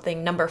 yellow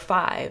something, number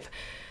 5.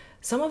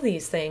 Some of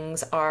these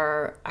things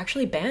are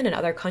actually banned in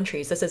other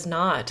countries. This is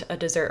not a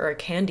dessert or a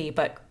candy,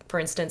 but for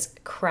instance,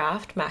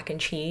 Kraft mac and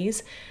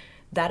cheese,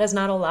 that is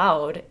not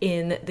allowed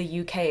in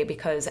the UK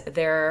because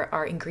there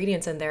are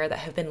ingredients in there that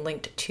have been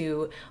linked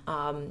to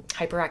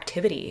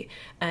hyperactivity.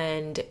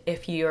 And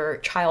if your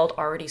child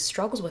already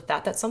struggles with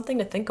that, that's something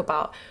to think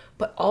about.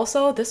 But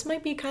also, this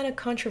might be kind of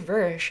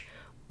controversial,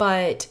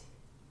 but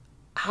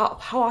how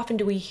often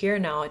do we hear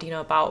now,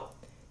 Adina, about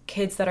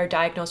kids that are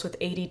diagnosed with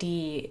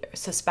ADD,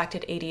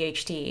 suspected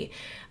ADHD,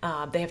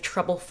 they have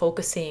trouble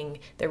focusing,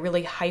 they're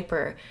really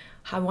hyper.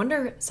 I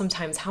wonder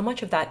sometimes how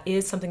much of that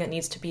is something that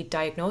needs to be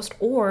diagnosed,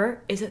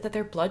 or is it that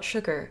their blood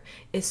sugar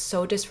is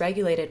so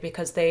dysregulated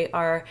because they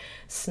are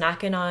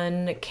snacking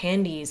on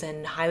candies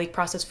and highly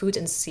processed foods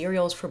and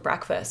cereals for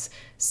breakfast.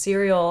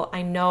 Cereal,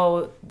 I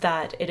know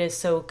that it is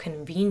so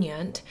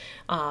convenient,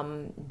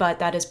 but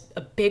that is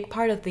a big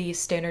part of the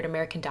standard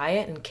American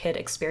diet and kid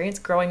experience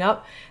growing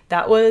up.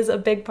 That was a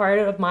big part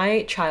of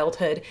my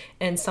childhood,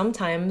 and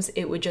sometimes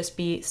it would just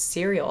be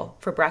cereal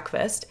for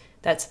breakfast.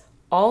 That's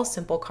all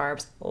simple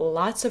carbs,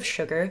 lots of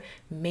sugar.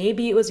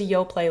 Maybe it was a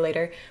Yoplait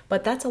later,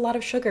 but that's a lot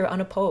of sugar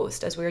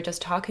unopposed, as we were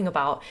just talking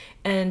about.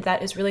 And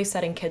that is really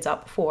setting kids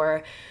up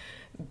for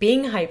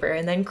being hyper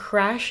and then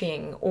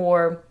crashing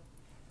or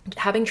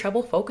having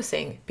trouble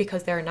focusing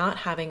because they're not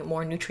having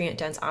more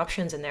nutrient-dense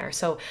options in there.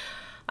 So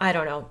I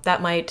don't know,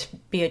 that might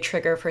be a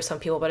trigger for some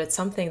people, but it's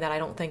something that I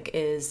don't think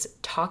is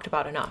talked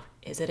about enough.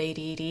 Is it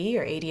ADD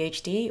or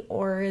ADHD,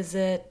 or is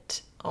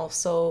it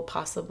also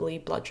possibly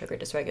blood sugar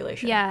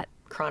dysregulation? Yeah.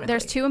 chronically.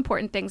 There's two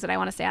important things that I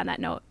want to say on that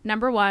note.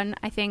 Number one,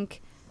 I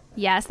think,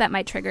 yes, that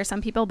might trigger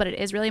some people, but it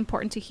is really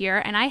important to hear.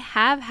 And I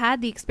have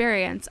had the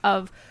experience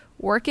of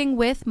working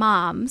with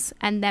moms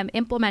and them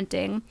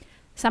implementing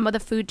some of the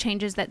food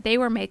changes that they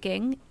were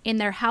making in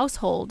their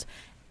household.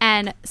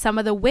 And some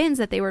of the wins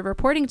that they were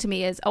reporting to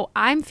me is, oh,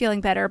 I'm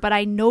feeling better, but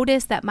I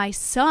noticed that my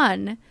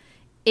son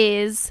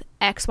is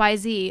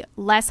XYZ,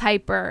 less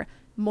hyper,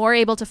 more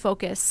able to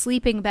focus,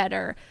 sleeping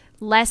better,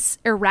 less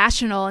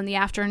irrational in the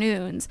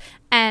afternoons.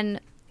 And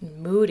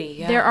moody,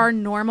 yeah. There are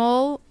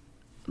normal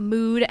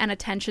mood and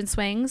attention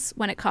swings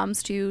when it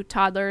comes to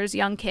toddlers,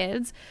 young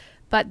kids,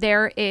 but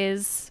there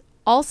is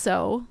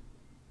also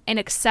an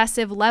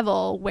excessive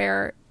level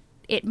where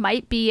it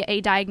might be a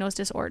diagnosed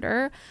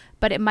disorder,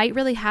 but it might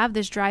really have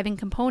this driving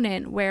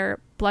component where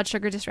blood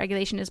sugar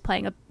dysregulation is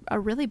playing a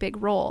really big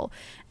role.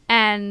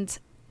 And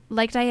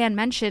like Diane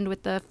mentioned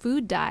with the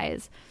food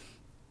dyes,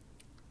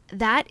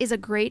 that is a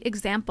great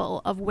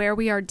example of where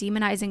we are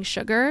demonizing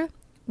sugar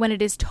when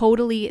it is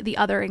totally the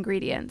other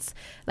ingredients.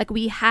 Like,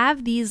 we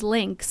have these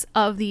links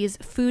of these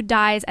food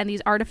dyes and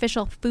these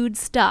artificial food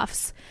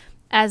stuffs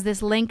as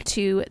this link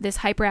to this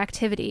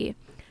hyperactivity.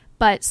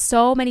 But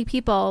so many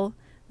people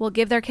will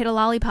give their kid a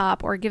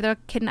lollipop or give their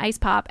kid an ice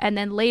pop and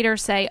then later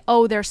say,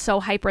 oh, they're so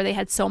hyper, they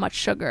had so much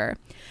sugar.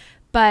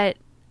 But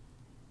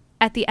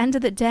at the end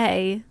of the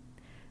day,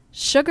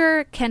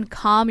 sugar can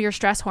calm your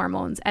stress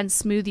hormones and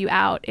smooth you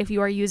out if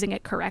you are using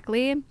it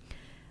correctly.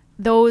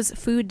 Those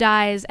food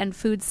dyes and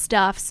food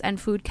stuffs and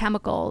food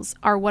chemicals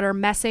are what are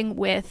messing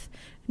with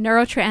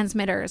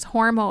neurotransmitters,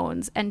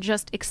 hormones, and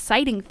just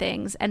exciting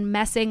things and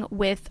messing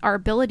with our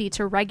ability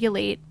to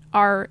regulate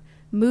our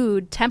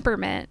mood,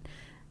 temperament,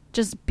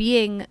 just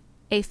being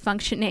a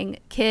functioning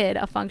kid,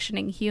 a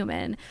functioning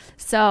human.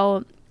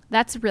 So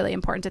that's really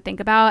important to think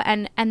about.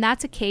 And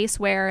that's a case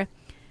where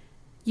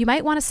you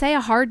might want to say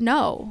a hard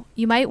no.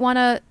 You might want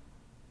to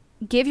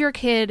give your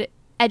kid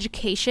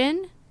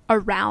education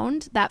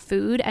around that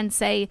food and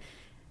say,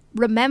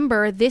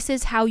 remember, this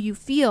is how you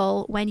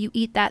feel when you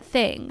eat that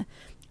thing.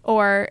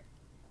 Or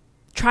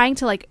trying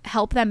to like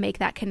help them make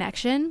that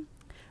connection.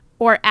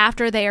 Or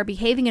after they are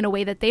behaving in a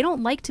way that they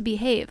don't like to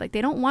behave, like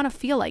they don't want to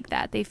feel like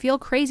that. They feel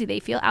crazy. They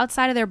feel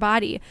outside of their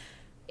body.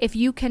 If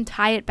you can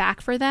tie it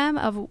back for them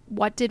of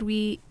what did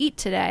we eat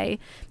today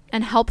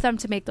and help them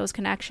to make those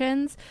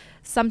connections,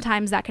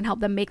 sometimes that can help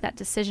them make that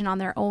decision on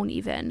their own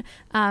even.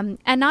 And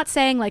not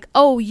saying like,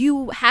 oh,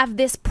 you have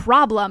this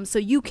problem, so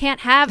you can't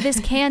have this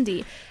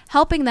candy.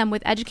 Helping them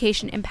with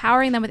education,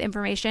 empowering them with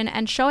information,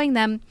 and showing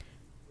them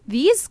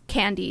these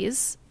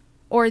candies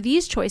or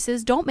these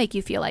choices don't make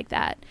you feel like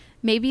that.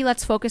 Maybe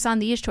let's focus on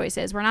these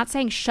choices. We're not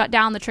saying shut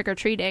down the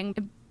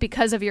trick-or-treating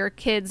because of your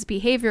kids'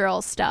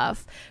 behavioral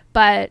stuff,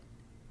 but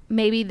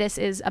maybe this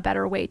is a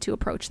better way to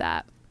approach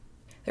that.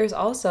 There's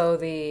also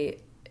the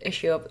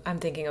issue of, I'm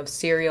thinking of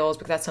cereals,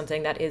 because that's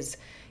something that is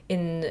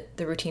in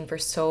the routine for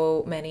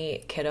so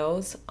many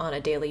kiddos on a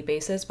daily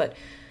basis. But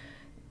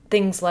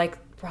things like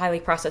highly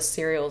processed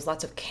cereals,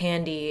 lots of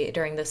candy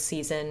during this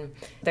season,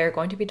 they're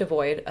going to be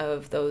devoid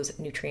of those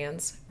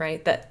nutrients,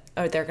 right? They're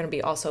going to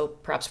be also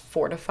perhaps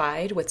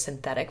fortified with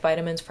synthetic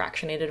vitamins,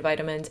 fractionated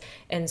vitamins.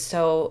 And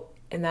so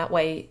in that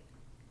way,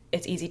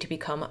 it's easy to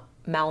become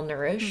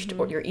malnourished,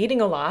 or you're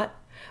eating a lot,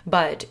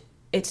 but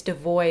it's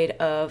devoid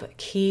of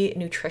key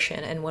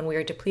nutrition. And when we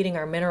are depleting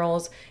our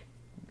minerals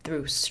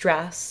through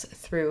stress,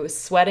 through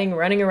sweating,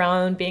 running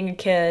around, being a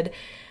kid,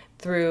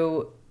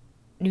 through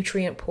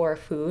nutrient poor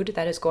food,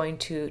 that is going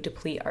to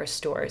deplete our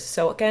stores.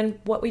 So again,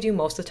 what we do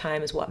most of the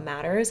time is what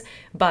matters,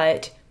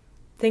 but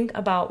think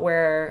about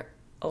where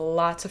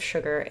lots of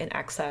sugar in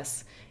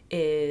excess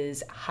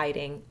is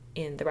hiding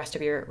in the rest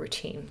of your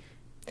routine.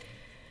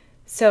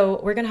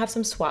 So we're going to have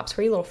some swaps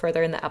for you a little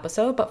further in the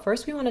episode, but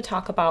first we want to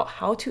talk about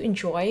how to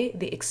enjoy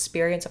the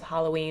experience of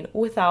Halloween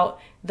without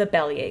the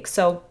bellyache.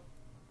 So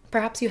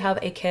perhaps you have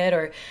a kid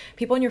or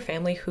people in your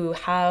family who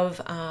have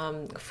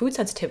food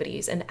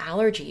sensitivities and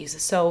allergies,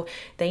 so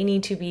they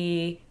need to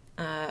be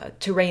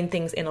to rein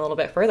things in a little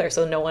bit further,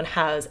 so no one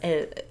has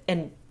a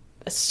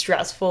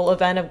stressful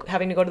event of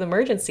having to go to the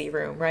emergency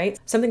room, right?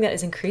 Something that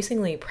is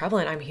increasingly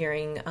prevalent, I'm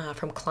hearing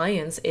from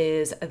clients,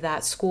 is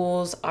that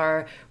schools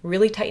are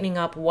really tightening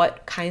up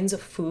what kinds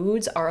of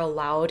foods are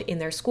allowed in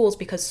their schools,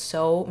 because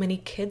so many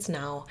kids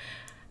now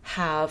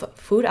have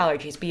food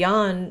allergies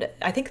beyond,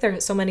 I think there are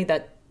so many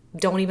that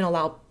don't even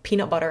allow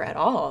peanut butter at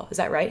all. Is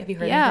that right? Have you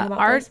heard anything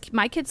about this?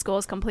 My kid's school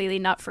is completely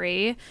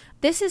nut-free.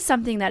 This is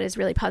something that is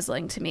really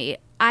puzzling to me.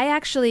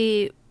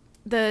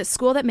 The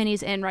school that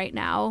Minnie's in right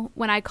now,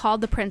 when I called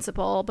the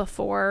principal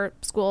before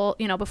school,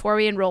 before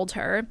we enrolled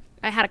her,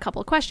 I had a couple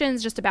of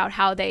questions just about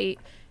how they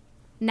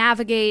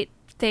navigate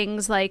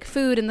things like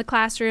food in the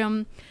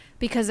classroom,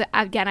 because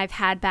again, I've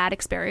had bad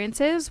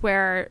experiences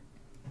where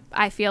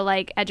I feel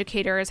like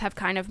educators have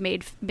kind of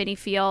made Minnie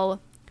feel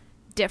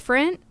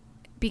different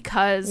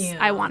because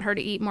I want her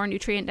to eat more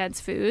nutrient dense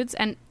foods,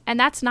 and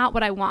that's not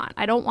what I want.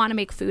 I don't want to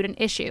make food an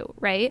issue,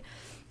 right?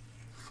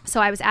 So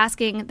I was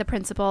asking the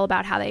principal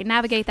about how they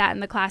navigate that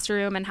in the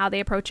classroom and how they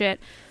approach it.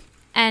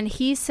 And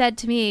he said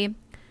to me,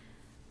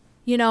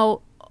 you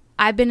know,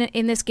 I've been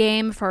in this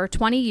game for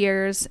 20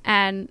 years,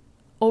 and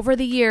over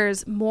the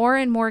years, more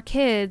and more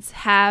kids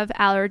have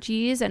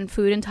allergies and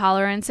food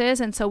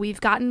intolerances. And so we've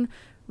gotten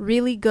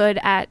really good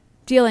at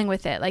dealing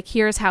with it. Like,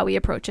 here's how we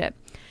approach it.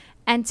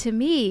 And to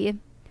me,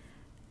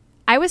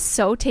 I was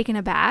so taken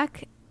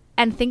aback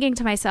and thinking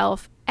to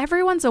myself,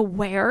 everyone's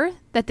aware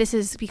that this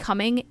is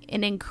becoming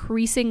an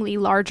increasingly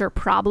larger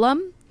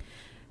problem,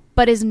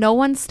 but is no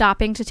one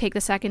stopping to take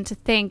the second to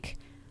think,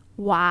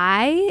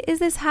 why is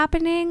this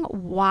happening?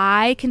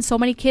 Why can so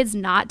many kids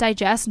not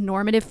digest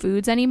normative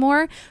foods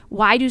anymore?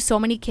 Why do so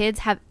many kids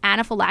have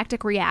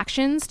anaphylactic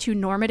reactions to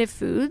normative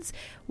foods?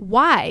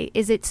 Why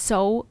is it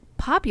so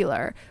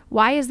popular?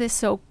 Why is this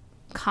so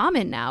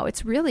common now?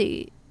 It's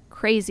really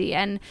crazy.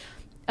 And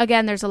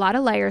again, there's a lot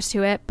of layers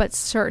to it, but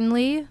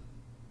certainly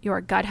your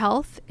gut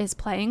health is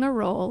playing a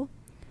role.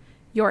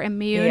 Your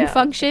immune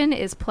function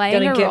is playing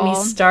a role. Gonna get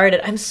me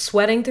started. I'm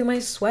sweating through my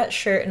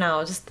sweatshirt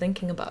now, just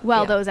thinking about it.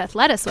 Well, those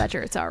Athleta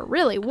sweatshirts are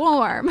really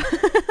warm.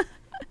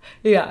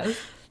 Yeah.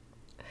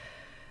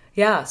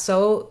 Yeah,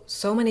 so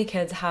many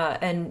kids have,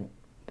 and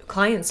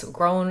clients,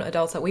 grown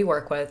adults that we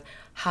work with,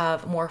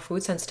 have more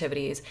food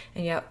sensitivities,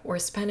 and yet we're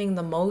spending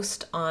the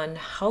most on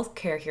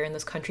healthcare here in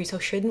this country. So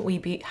shouldn't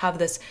we have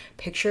this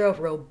picture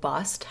of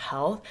robust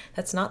health?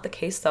 That's not the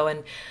case, though.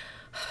 And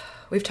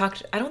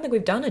I don't think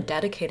we've done a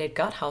dedicated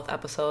gut health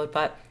episode,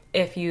 but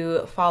if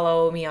you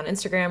follow me on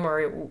Instagram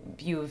or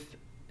you've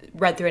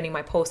read through any of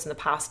my posts in the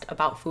past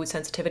about food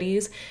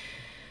sensitivities,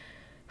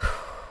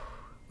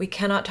 we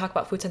cannot talk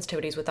about food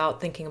sensitivities without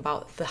thinking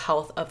about the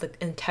health of the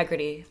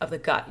integrity of the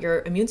gut.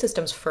 Your immune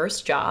system's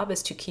first job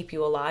is to keep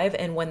you alive.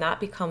 And when that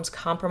becomes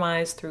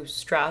compromised through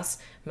stress,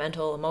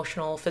 mental,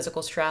 emotional,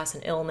 physical stress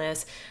and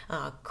illness,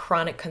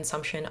 chronic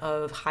consumption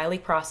of highly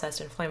processed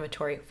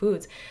inflammatory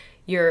foods,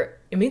 your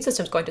immune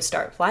system is going to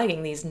start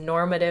flagging these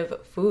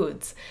normative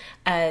foods.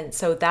 And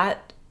so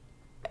that,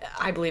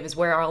 I believe, is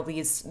where all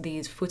these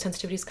food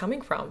sensitivities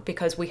coming from,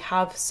 because we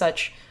have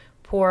such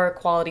poor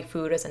quality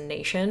food as a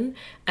nation,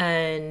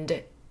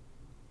 and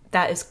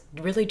that is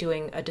really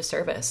doing a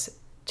disservice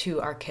to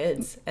our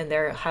kids, and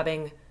they're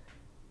having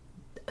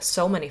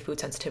so many food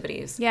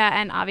sensitivities. Yeah,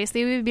 and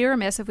obviously we would be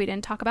remiss if we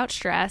didn't talk about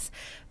stress.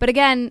 But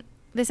again,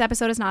 this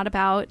episode is not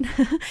about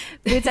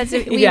food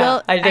sensitivity.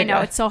 I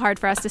know it's so hard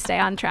for us to stay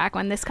on track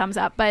when this comes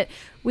up, but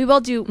we will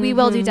do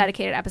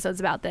dedicated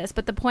episodes about this.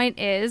 But the point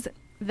is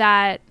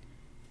that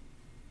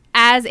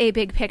as a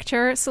big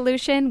picture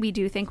solution, we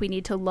do think we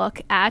need to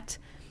look at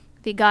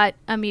the gut,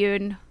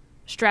 immune,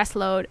 stress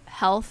load,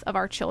 health of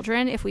our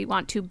children if we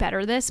want to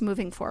better this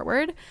moving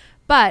forward.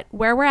 But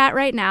where we're at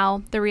right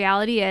now, the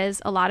reality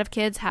is a lot of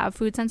kids have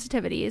food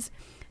sensitivities,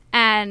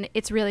 and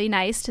it's really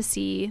nice to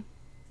see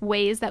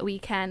ways that we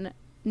can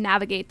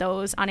navigate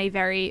those on a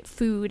very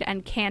food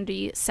and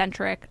candy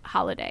centric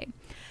holiday.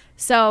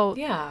 So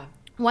yeah,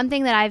 one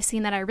thing that I've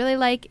seen that I really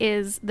like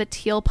is the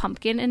Teal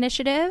Pumpkin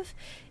Initiative.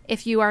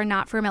 If you are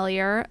not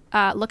familiar,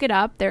 look it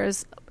up.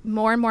 There's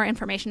more and more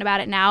information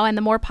about it now, and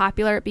the more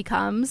popular it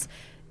becomes,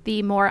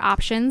 the more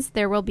options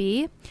there will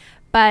be.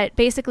 But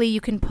basically,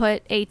 you can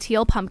put a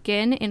teal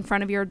pumpkin in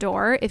front of your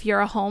door if you're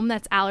a home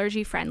that's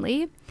allergy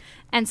friendly.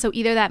 And so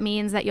either that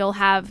means that you'll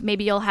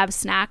have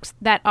snacks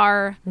that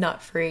are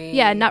nut-free.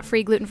 Yeah,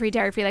 nut-free, gluten-free,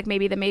 dairy-free, like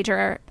maybe the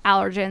major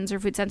allergens or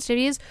food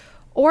sensitivities,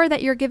 or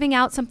that you're giving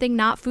out something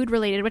not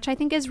food-related, which I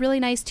think is really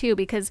nice too,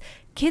 because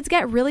kids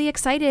get really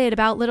excited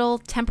about little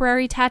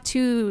temporary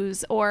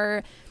tattoos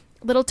or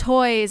little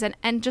toys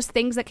and just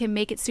things that can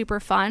make it super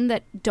fun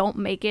that don't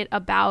make it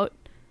about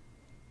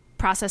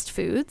processed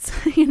foods,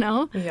 you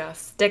know? Yeah,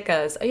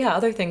 stickers. Yeah,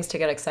 other things to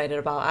get excited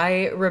about.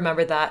 I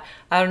remember that.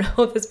 I don't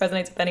know if this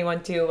resonates with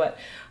anyone too, but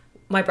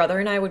my brother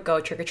and I would go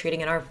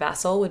trick-or-treating, and our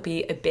vessel would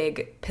be a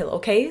big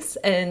pillowcase.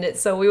 And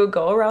so we would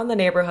go around the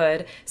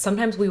neighborhood.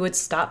 Sometimes we would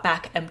stop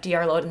back, empty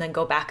our load, and then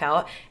go back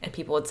out. And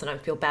people would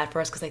sometimes feel bad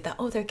for us because they thought,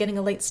 oh, they're getting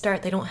a late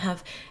start. They don't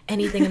have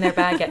anything in their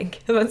bag yet, and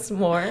give us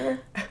more.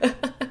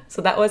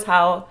 So that was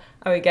how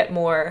I would get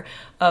more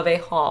of a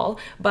haul.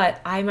 But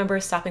I remember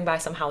stopping by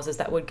some houses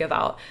that would give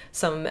out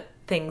some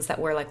things that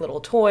were like little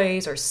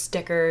toys or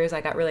stickers. I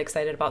got really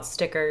excited about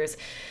stickers.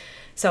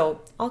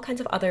 So all kinds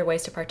of other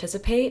ways to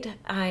participate.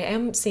 I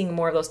am seeing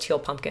more of those teal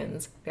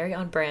pumpkins. Very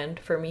on brand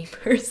for me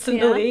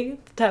personally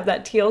to have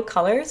that teal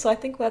color. So I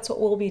think that's what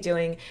we'll be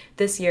doing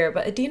this year.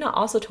 But Adina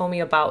also told me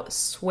about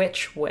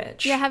Switch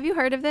Witch. Yeah, have you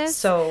heard of this?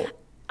 So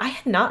I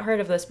had not heard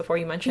of this before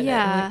you mentioned it.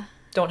 And we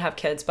don't have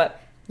kids,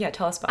 but yeah,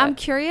 tell us about it. I'm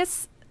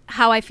curious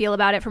how I feel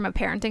about it from a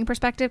parenting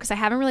perspective, because I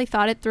haven't really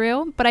thought it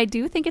through, but I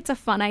do think it's a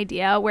fun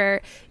idea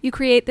where you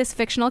create this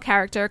fictional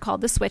character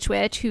called the Switch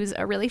Witch, who's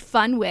a really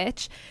fun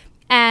witch,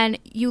 and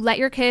you let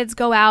your kids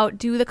go out,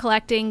 do the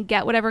collecting,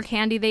 get whatever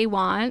candy they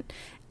want,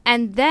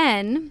 and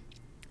then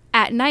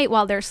at night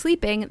while they're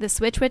sleeping, the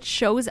Switch Witch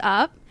shows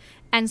up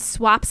and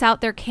swaps out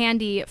their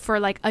candy for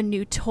like a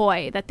new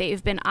toy that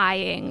they've been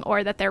eyeing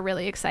or that they're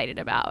really excited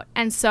about.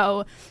 And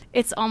so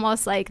it's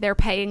almost like they're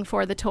paying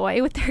for the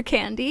toy with their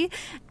candy.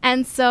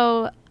 And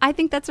so I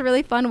think that's a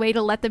really fun way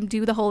to let them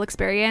do the whole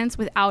experience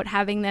without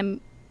having them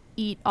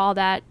eat all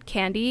that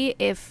candy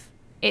if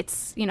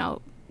it's, you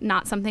know,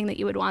 not something that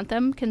you would want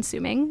them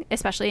consuming,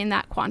 especially in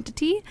that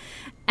quantity.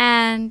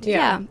 And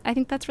yeah, I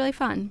think that's really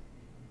fun.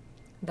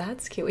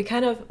 That's cute. We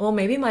kind of, well,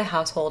 maybe my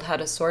household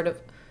had a sort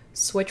of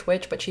switch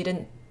witch, but she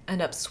didn't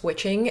end up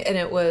switching, and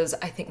it was,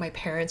 I think, my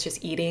parents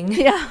just eating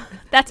Yeah,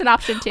 that's an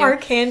option too. our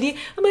candy.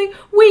 I'm like,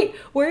 wait,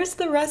 where's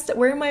the rest?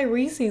 Where are my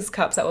Reese's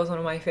cups? That was one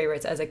of my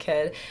favorites as a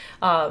kid.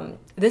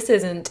 This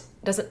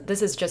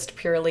is just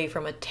purely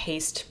from a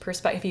taste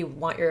perspective. If you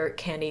want your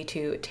candy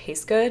to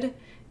taste good,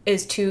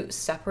 is to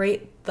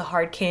separate the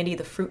hard candy,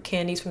 the fruit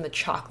candies from the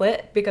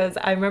chocolate, because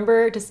I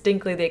remember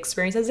distinctly the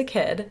experience as a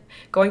kid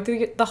going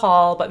through the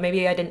hall, but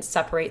maybe I didn't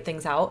separate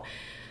things out.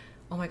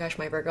 Oh my gosh,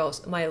 my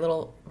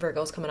little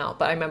Virgo's coming out.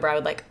 But I remember I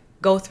would like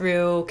go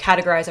through,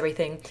 categorize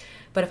everything.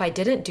 But if I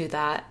didn't do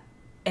that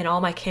and all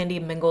my candy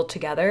mingled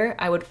together,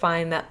 I would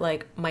find that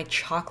like my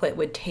chocolate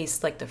would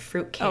taste like the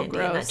fruit candy.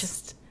 Oh, and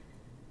gross.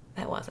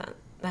 that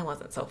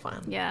wasn't so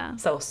fun. Yeah.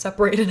 So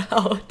separate it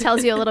out.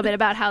 Tells you a little bit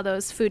about how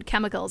those food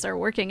chemicals are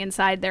working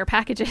inside their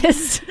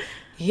packages.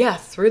 Yeah,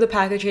 through the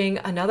packaging.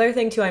 Another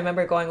thing too, I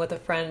remember going with a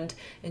friend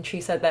and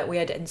she said that we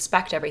had to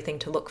inspect everything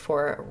to look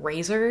for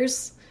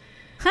razors.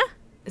 Huh?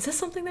 Is this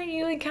something that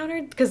you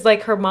encountered? Because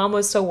like her mom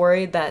was so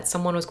worried that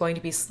someone was going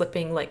to be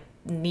slipping like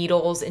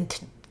needles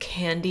into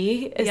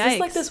candy. Is Yikes. this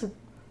like this?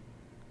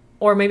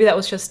 Or maybe that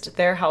was just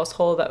their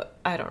household.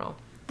 I don't know.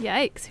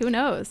 Yikes, who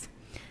knows?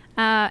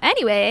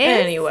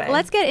 Anyway,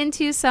 let's get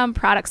into some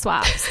product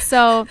swaps.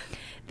 So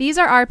these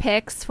are our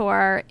picks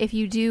for if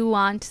you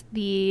want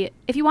to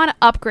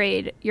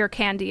upgrade your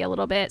candy a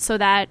little bit so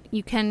that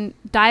you can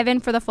dive in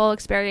for the full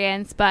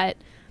experience, but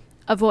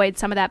avoid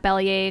some of that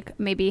bellyache,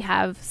 maybe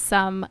have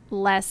some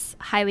less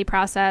highly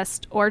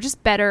processed or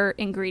just better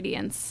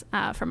ingredients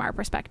from our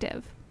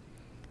perspective.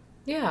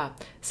 Yeah.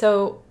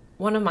 So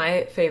one of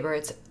my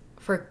favorites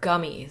for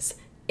gummies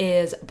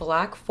is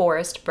Black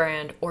Forest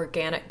brand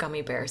organic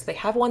gummy bears. They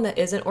have one that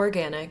isn't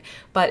organic,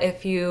 but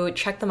if you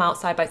check them out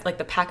side by side, like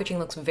the packaging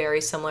looks very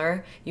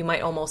similar, you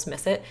might almost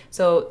miss it.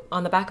 So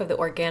on the back of the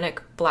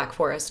organic Black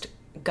Forest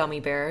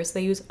gummy bears,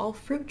 they use all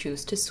fruit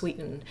juice to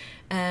sweeten,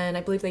 and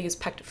I believe they use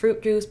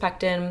fruit juice,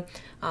 pectin,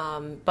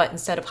 but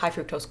instead of high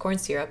fructose corn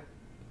syrup,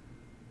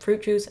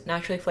 fruit juice,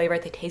 naturally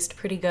flavored. They taste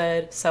pretty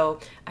good, so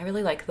I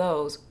really like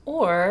those.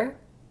 Or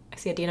I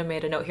see Adina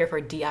made a note here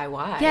for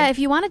DIY. Yeah, if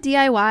you want a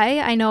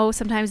DIY, I know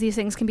sometimes these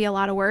things can be a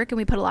lot of work and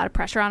we put a lot of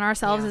pressure on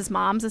ourselves as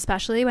moms,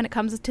 especially when it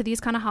comes to these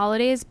kind of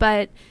holidays,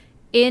 but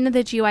in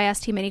the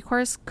GYST mini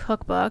course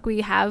cookbook,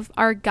 we have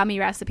our gummy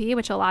recipe,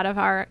 which a lot of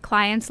our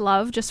clients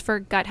love just for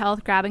gut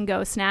health grab and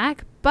go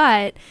snack.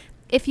 But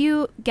if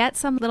you get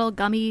some little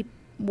gummy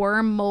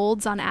worm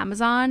molds on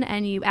Amazon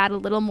and you add a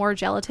little more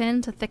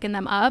gelatin to thicken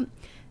them up,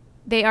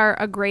 they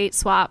are a great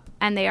swap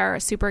and they are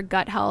a super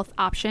gut health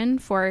option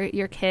for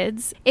your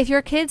kids. If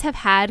your kids have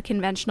had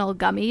conventional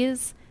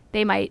gummies,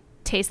 they might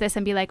taste this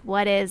and be like,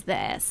 what is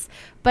this?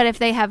 But if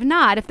they have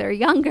not, if they're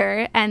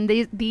younger and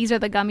these are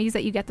the gummies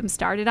that you get them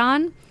started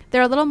on,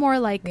 they're a little more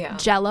like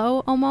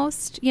Jell-O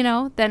almost, you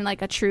know, than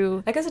like a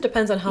true... I guess it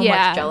depends on how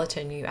much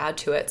gelatin you add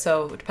to it.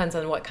 So it depends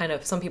on what kind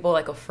of... Some people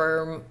like a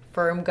firm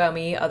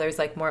gummy, others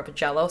like more of a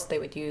Jell-O, so they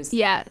would use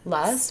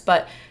less.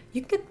 But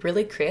you can get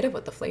really creative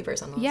with the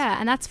flavors on those. Yeah,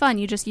 and that's fun.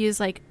 You just use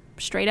like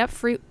straight up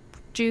fruit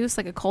juice,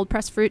 like a cold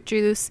pressed fruit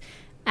juice,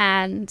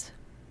 and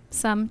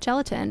some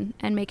gelatin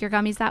and make your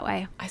gummies that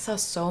way. I saw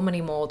so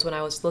many molds when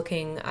I was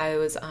looking. I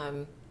was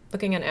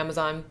looking on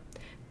Amazon.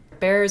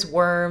 Bears,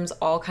 worms,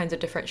 all kinds of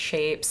different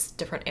shapes,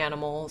 different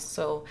animals.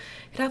 So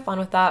you could have fun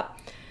with that.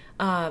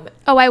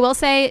 I will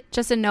say,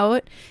 just a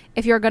note,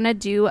 if you're going to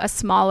do a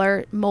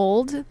smaller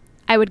mold,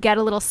 I would get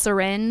a little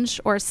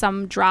syringe or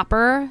some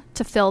dropper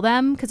to fill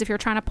them, because if you're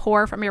trying to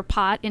pour from your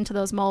pot into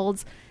those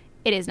molds,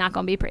 it is not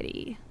going to be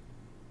pretty.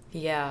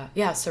 Yeah,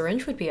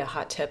 syringe would be a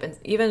hot tip, and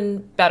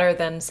even better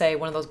than, say,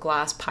 one of those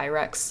glass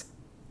Pyrex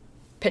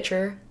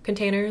pitcher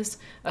containers.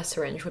 A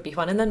syringe would be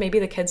fun, and then maybe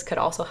the kids could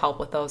also help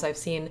with those. I've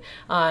seen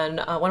on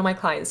one of my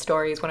clients'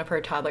 stories, one of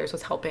her toddlers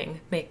was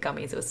helping make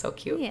gummies. It was so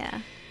cute. Yeah.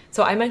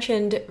 So I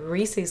mentioned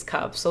Reese's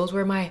Cups. Those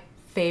were my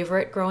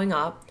favorite growing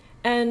up,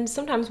 and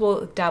sometimes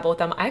we'll dabble with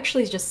them. I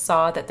actually just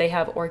saw that they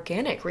have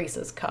organic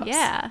Reese's Cups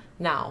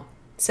now.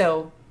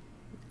 So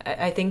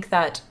I think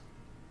that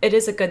it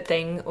is a good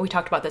thing. We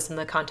talked about this in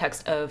the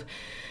context of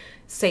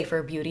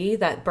safer beauty,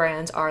 that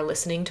brands are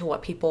listening to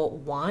what people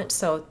want.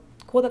 So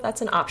cool that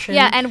that's an option.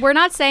 Yeah, and we're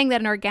not saying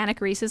that an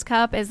organic Reese's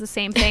Cup is the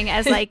same thing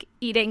as like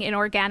eating an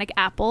organic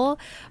apple,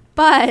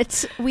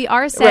 but we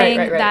are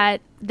saying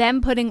that them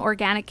putting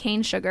organic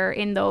cane sugar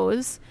in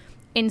those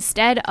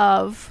instead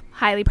of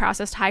highly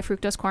processed high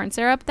fructose corn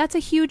syrup, that's a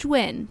huge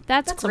win.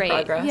 That's great.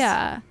 Some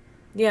progress.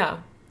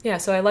 Yeah.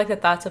 So I like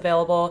that that's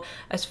available.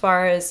 As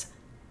far as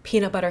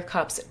peanut butter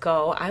cups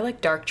go, I like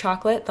dark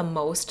chocolate the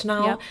most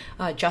now.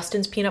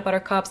 Justin's peanut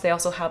butter cups. They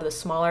also have the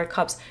smaller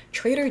cups.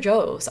 Trader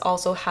Joe's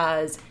also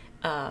has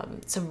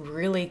some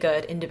really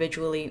good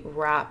individually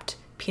wrapped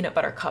peanut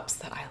butter cups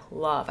that I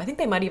love. I think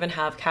they might even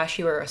have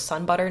cashew or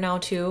sun butter now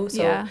too.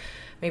 So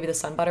Maybe the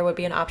Sun Butter would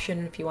be an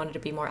option if you wanted to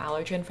be more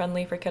allergen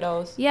friendly for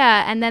kiddos.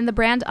 Yeah, and then the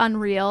brand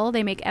Unreal,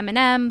 they make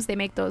M&Ms, they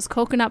make those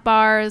coconut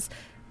bars.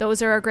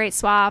 Those are a great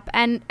swap.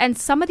 And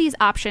some of these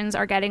options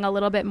are getting a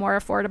little bit more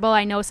affordable.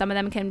 I know some of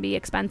them can be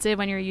expensive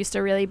when you're used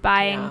to really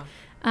buying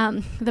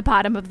the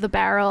bottom of the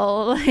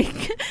barrel,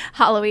 like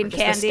Halloween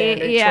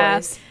candy.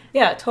 Choice.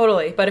 Yeah,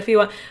 totally. But if you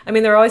want, I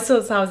mean, there are always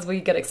those sounds we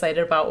get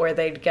excited about where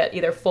they get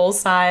either full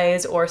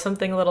size or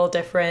something a little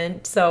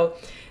different. So,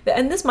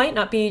 and this might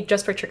not be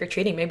just for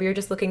trick-or-treating. Maybe you're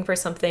just looking for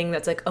something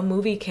that's like a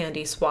movie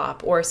candy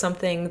swap, or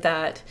something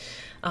that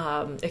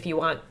if you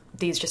want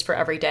these just for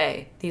every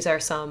day, these are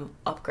some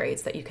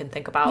upgrades that you can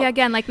think about. Yeah,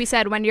 again, like we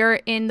said, when you're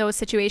in those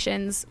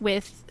situations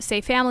with,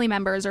 say, family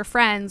members or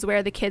friends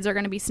where the kids are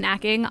going to be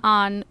snacking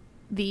on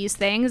these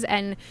things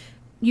and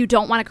you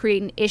don't want to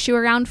create an issue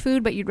around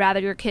food, but you'd rather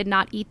your kid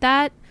not eat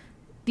that,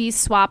 these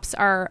swaps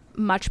are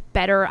much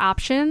better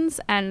options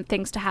and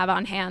things to have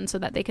on hand so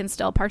that they can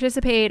still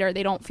participate or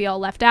they don't feel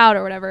left out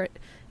or whatever.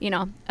 You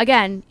know,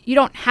 again, you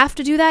don't have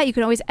to do that. You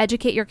can always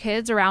educate your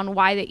kids around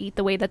why they eat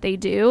the way that they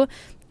do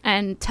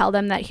and tell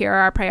them that here are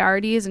our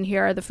priorities and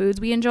here are the foods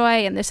we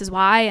enjoy and this is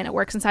why, and it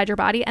works inside your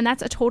body. And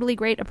that's a totally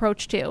great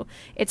approach too.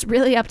 It's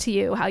really up to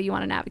you how you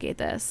want to navigate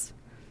this.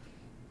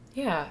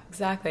 Yeah,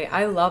 exactly.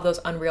 I love those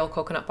Unreal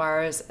coconut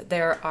bars.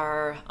 There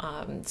are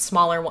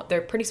smaller ones.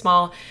 They're pretty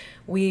small.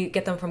 We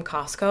get them from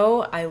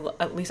Costco.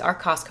 At least our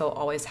Costco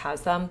always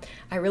has them.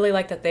 I really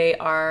like that they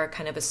are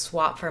kind of a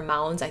swap for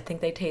Mounds. I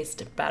think they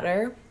taste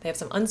better. They have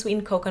some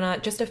unsweetened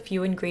coconut, just a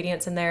few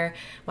ingredients in there.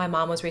 My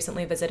mom was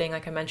recently visiting,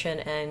 like I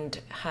mentioned, and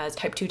has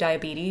type 2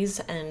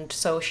 diabetes. And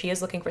so she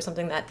is looking for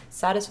something that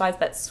satisfies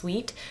that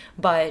sweet,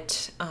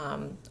 but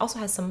also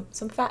has some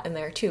fat in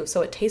there too.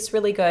 So it tastes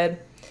really good.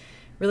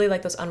 Really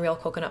like those Unreal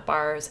coconut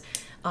bars.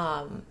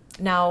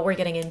 Now we're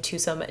getting into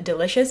some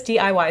delicious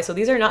DIY. So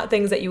these are not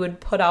things that you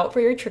would put out for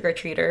your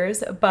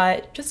trick-or-treaters,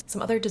 but just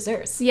some other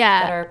desserts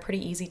that are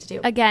pretty easy to do.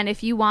 Again,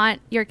 if you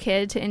want your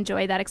kid to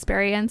enjoy that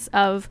experience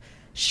of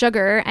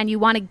sugar and you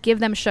want to give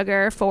them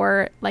sugar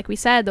for, like we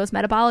said, those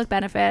metabolic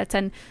benefits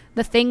and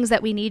the things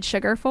that we need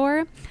sugar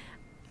for,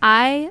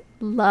 I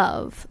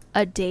love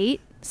a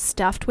date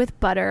stuffed with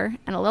butter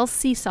and a little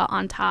sea salt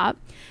on top.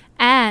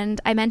 And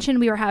I mentioned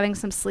we were having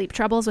some sleep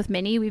troubles with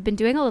Minnie. We've been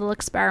doing a little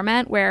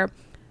experiment where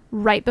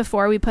right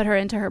before we put her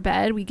into her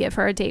bed, we give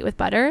her a date with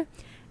butter.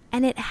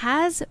 And it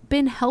has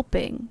been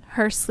helping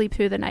her sleep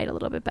through the night a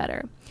little bit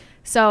better.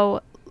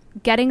 So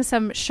getting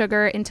some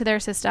sugar into their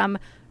system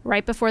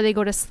right before they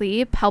go to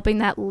sleep, helping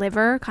that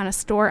liver kind of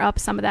store up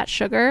some of that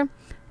sugar,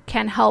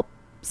 can help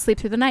sleep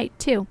through the night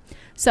too.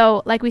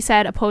 So like we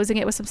said, opposing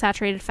it with some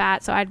saturated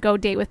fat. So I'd go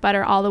date with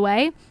butter all the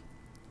way.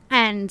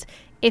 And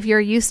if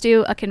you're used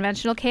to a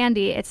conventional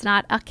candy, it's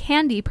not a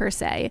candy per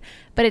se,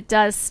 but it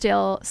does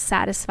still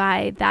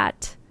satisfy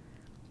that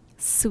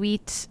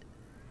sweet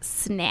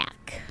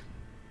snack.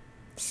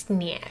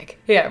 Yeah,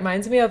 it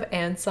reminds me of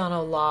ants on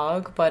a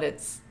log, but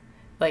it's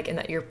like in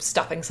that you're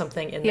stuffing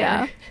something in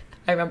there.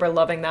 I remember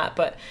loving that,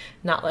 but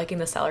not liking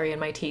the celery in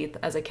my teeth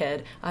as a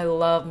kid. I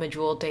love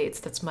medjool dates.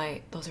 Those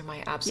are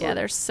my absolute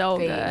they're so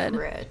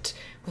favorite. Good.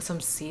 With some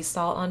sea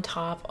salt on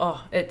top.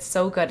 Oh, it's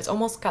so good. It's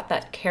almost got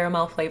that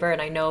caramel flavor,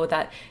 and I know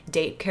that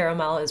date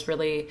caramel is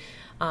really,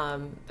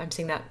 I'm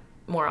seeing that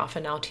more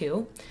often now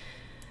too.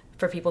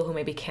 For people who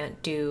maybe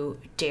can't do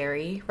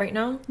dairy right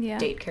now,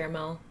 date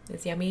caramel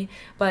is yummy.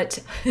 But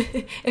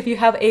if you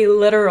have a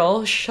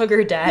literal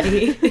sugar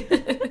daddy,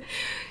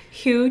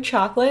 Hu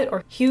Chocolate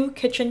or Hu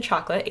Kitchen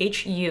Chocolate,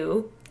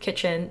 H-U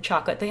Kitchen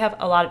Chocolate. They have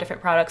a lot of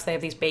different products. They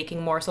have these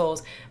baking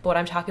morsels, but what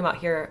I'm talking about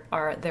here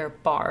are their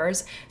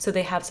bars. So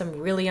they have some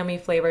really yummy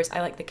flavors.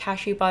 I like the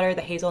cashew butter,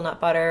 the hazelnut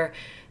butter.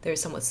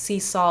 There's some with sea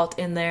salt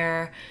in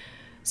there.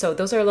 So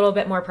those are a little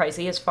bit more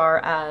pricey as far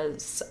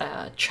as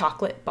a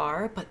chocolate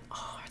bar, but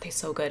are they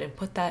so good? And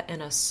put that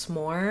in a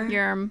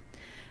s'more.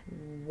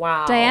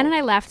 Wow. Diane and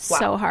I laughed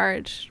so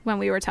hard when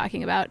we were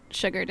talking about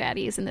sugar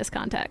daddies in this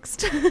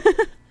context.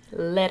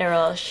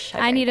 Literal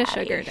sugar I need a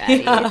sugar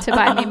daddy to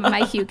buy me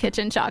my Hu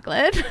Kitchen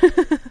chocolate.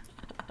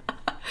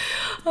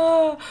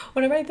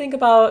 Whenever I think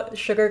about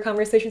sugar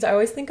conversations, I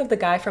always think of the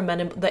guy from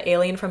the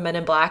alien from Men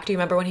in Black. Do you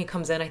remember when he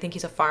comes in? I think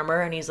he's a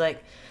farmer and he's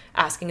like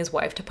asking his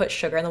wife to put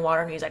sugar in the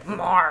water and he's like,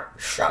 more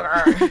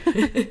sugar.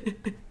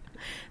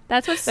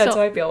 That's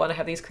how I feel when I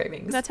have these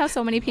cravings. That's how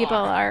so many people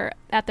are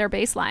at their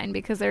baseline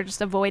because they're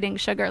just avoiding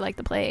sugar like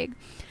the plague.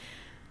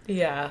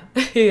 Yeah.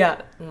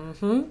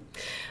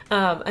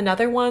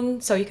 Another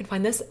one, so you can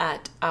find this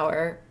at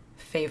our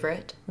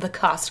favorite, the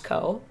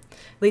Costco.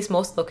 At least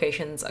most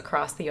locations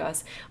across the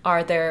U.S.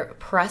 are their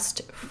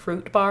pressed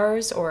fruit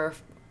bars, or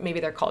maybe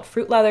they're called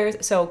fruit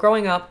leathers. So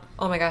growing up,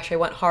 oh my gosh, I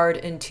went hard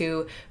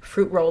into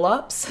fruit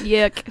roll-ups.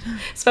 Yuck.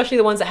 Especially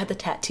the ones that had the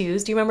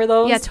tattoos. Do you remember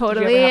those? Yeah,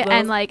 totally.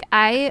 And like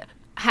I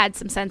had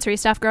some sensory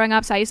stuff growing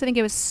up, so I used to think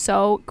it was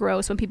so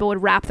gross when people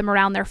would wrap them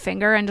around their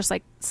finger and just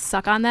like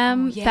suck on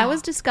them. Oh, yeah. That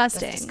was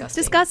disgusting. That's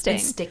disgusting.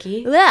 And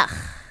sticky. Ugh.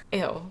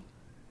 Ew.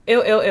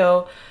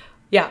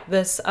 Yeah,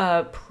 this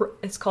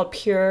it's called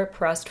Pure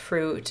Pressed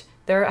Fruit.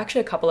 There are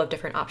actually a couple of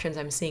different options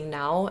I'm seeing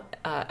now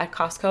at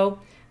Costco,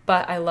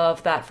 but I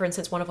love that, for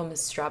instance, one of them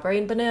is strawberry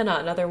and banana.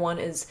 Another one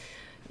is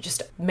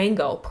just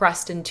mango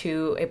pressed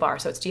into a bar.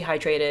 So it's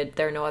dehydrated.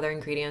 There are no other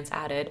ingredients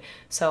added.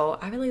 So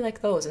I really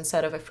like those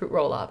instead of a fruit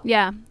roll-up.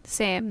 Yeah,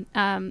 same.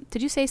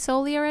 Did you say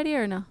Soli already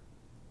or no?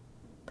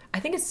 I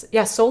think it's,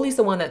 yeah, Soli's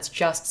the one that's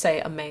just, say,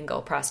 a mango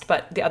pressed,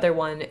 but the other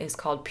one is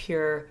called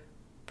pure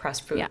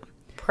pressed fruit. Yeah.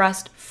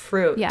 Pressed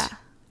fruit. Yeah.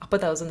 I'll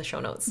put those in the show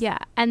notes. Yeah.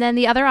 And then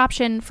the other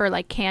option for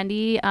like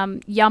candy,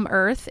 Yum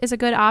Earth is a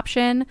good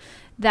option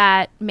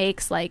that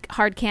makes like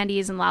hard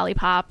candies and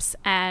lollipops,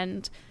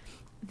 and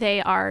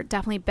they are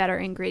definitely better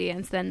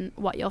ingredients than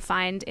what you'll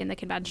find in the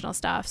conventional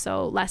stuff.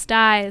 So less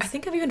dyes. I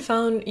think I've even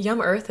found Yum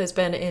Earth has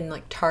been in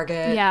like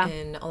Target,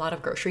 in a lot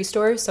of grocery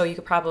stores, so you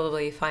could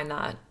probably find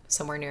that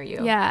somewhere near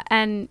you. Yeah.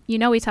 And you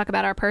know, we talk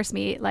about our purse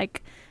meat.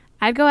 Like,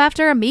 I'd go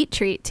after a meat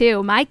treat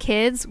too. My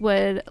kids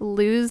would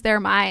lose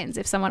their minds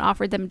if someone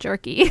offered them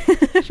jerky.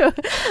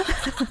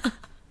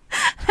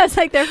 That's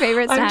like their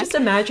favorite snack. I'm just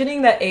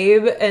imagining that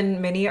Abe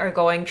and Minnie are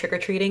going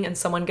trick-or-treating and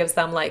someone gives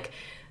them like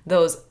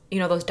those, you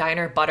know, those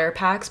diner butter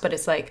packs, but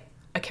it's like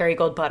a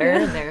Kerrygold butter,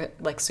 and they're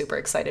like super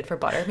excited for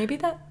butter. Maybe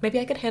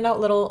I could hand out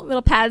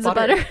little pads of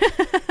butter.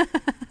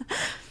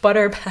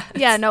 Butter pads.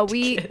 Yeah, no,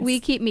 we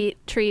keep meat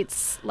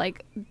treats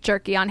like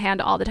jerky on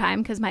hand all the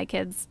time because my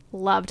kids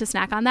love to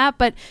snack on that.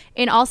 But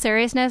in all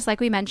seriousness, like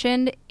we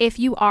mentioned, if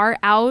you are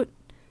out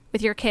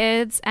with your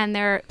kids and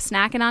they're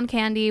snacking on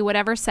candy,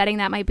 whatever setting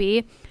that might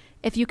be,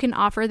 if you can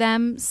offer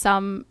them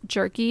some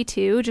jerky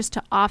too, just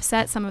to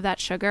offset some of that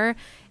sugar,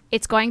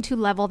 it's going to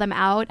level them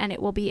out, and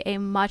it will be a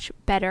much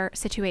better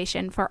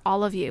situation for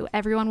all of you.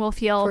 Everyone will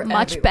feel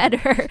much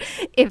better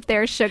if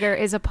their sugar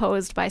is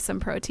opposed by some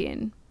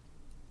protein.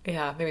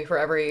 Yeah, maybe for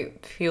every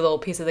few little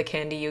pieces of the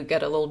candy, you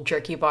get a little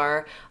jerky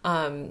bar.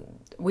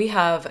 We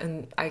have,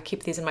 and I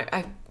keep these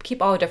I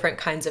keep all different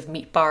kinds of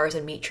meat bars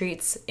and meat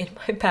treats in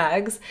my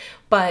bags,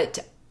 but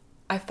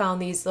I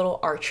found these little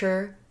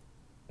Archer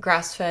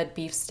grass-fed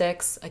beef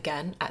sticks,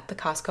 again, at the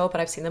Costco,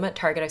 but I've seen them at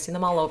Target. I've seen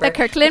them all over. The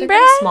Kirkland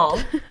brand? Very small.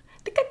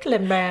 The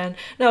Kirkland brand.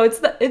 No,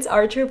 it's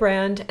Archer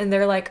brand, and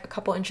they're like a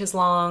couple inches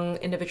long.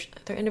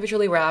 They're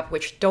individually wrapped,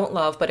 which don't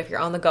love, but if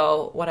you're on the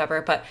go,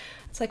 whatever. But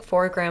it's like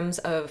 4 grams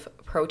of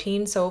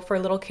protein. So for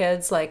little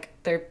kids, like,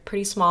 they're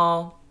pretty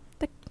small,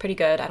 pretty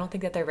good. I don't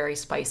think that they're very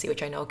spicy,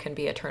 which I know can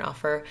be a turnoff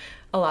for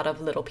a lot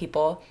of little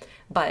people.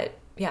 But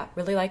yeah,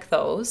 really like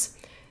those.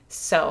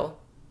 So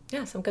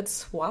yeah, some good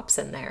swaps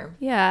in there.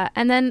 Yeah.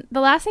 And then the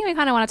last thing we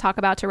kind of want to talk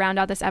about to round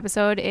out this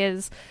episode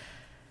is,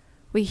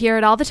 we hear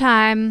it all the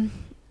time.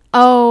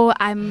 Oh,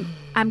 I'm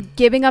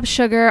giving up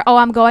sugar. Oh,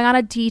 I'm going on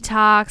a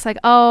detox. Like,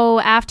 oh,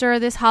 after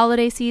this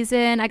holiday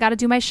season, I got to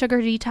do my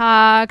sugar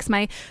detox,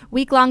 my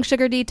week-long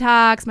sugar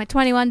detox, my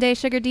 21-day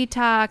sugar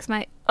detox,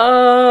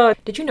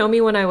 did you know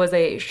me when I was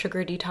a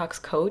sugar detox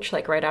coach,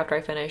 like right after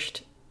I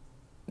finished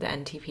the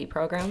NTP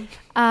program?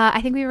 I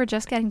think we were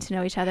just getting to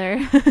know each other.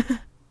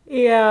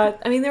 Yeah.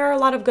 I mean, there are a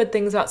lot of good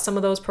things about some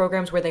of those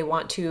programs where they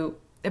want to,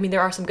 I mean,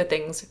 there are some good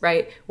things,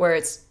 right? Where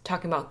it's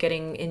talking about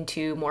getting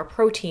into more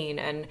protein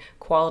and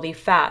quality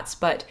fats,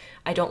 but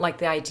I don't like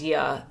the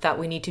idea that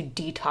we need to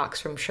detox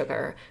from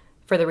sugar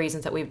for the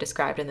reasons that we've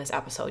described in this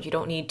episode. You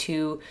don't need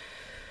to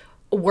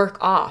work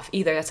off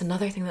either. That's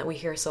another thing that we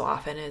hear so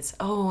often is,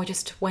 oh, I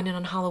just went in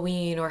on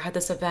Halloween or had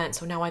this event,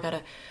 so now I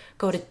gotta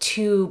go to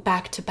 2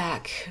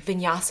 back-to-back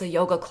vinyasa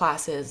yoga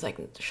classes. Like,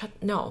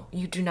 no,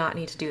 you do not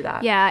need to do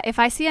that. Yeah, if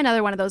I see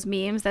another one of those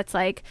memes that's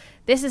like,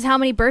 this is how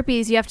many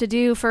burpees you have to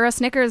do for a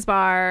Snickers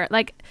bar,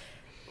 like,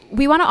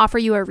 we want to offer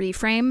you a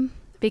reframe,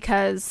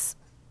 because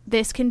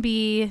this can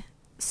be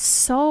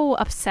so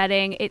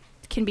upsetting. It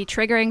can be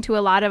triggering to a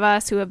lot of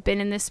us who have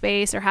been in this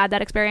space or had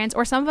that experience,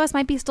 or some of us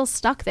might be still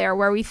stuck there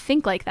where we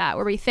think like that,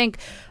 where we think,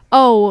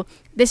 oh,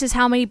 this is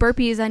how many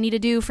burpees I need to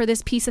do for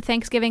this piece of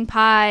Thanksgiving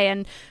pie.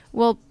 And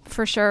we'll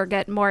for sure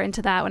get more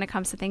into that when it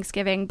comes to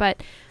Thanksgiving.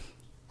 But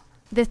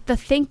the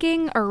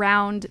thinking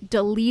around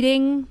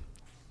deleting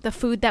the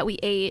food that we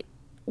ate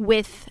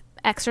with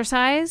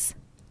exercise,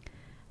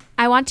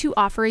 I want to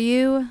offer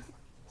you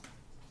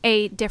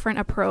a different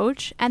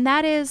approach. And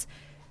that is,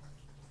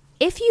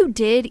 if you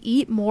did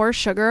eat more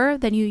sugar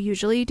than you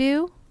usually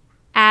do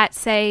at,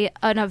 say,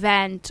 an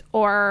event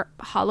or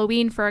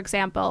Halloween, for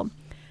example,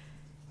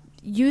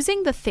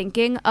 using the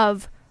thinking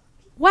of,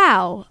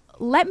 wow,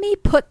 let me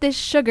put this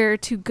sugar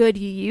to good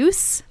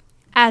use,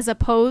 as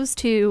opposed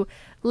to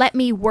let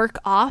me work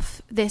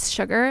off this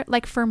sugar.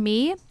 Like, for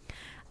me,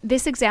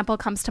 this example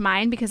comes to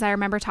mind because I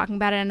remember talking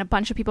about it and a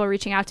bunch of people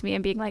reaching out to me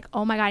and being like,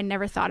 oh my God, I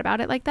never thought about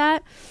it like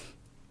that.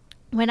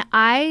 When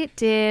I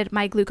did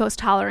my glucose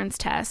tolerance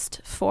test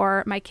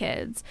for my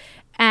kids,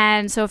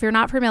 and so if you're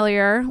not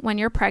familiar, when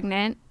you're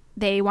pregnant,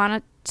 they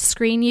want to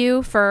screen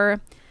you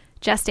for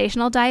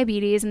gestational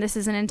diabetes, and this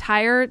is an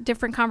entire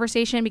different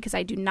conversation because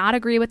I do not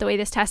agree with the way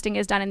this testing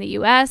is done in the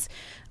US.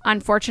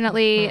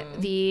 Unfortunately,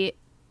 the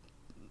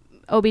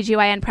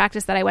OBGYN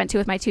practice that I went to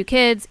with my 2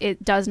 kids,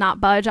 it does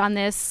not budge on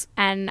this,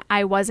 and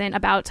I wasn't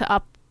about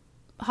to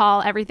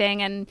uphaul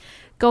everything and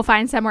go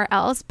find somewhere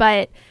else.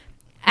 But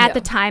At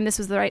the time, this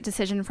was the right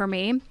decision for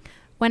me.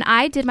 When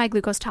I did my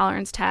glucose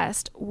tolerance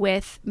test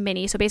with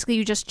Mini, so basically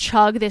you just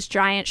chug this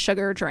giant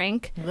sugar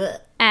drink. Blech.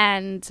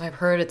 And I've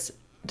heard it's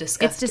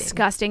disgusting. It's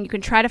disgusting. You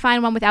can try to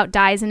find one without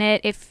dyes in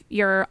it. If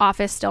your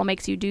office still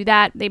makes you do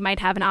that, they might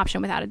have an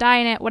option without a dye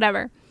in it,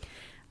 whatever.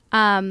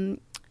 When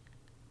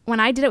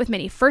I did it with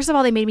Mini, first of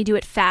all, they made me do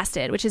it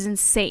fasted, which is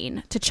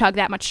insane to chug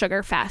that much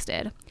sugar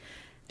fasted.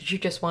 Did you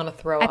just want to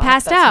throw up? I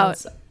passed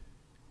out.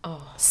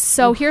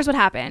 So Oof. here's what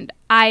happened.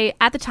 I,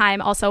 at the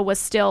time, also was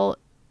still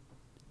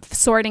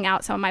sorting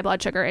out some of my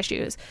blood sugar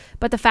issues.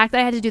 But the fact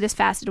that I had to do this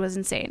fasted was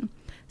insane.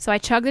 So I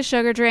chugged the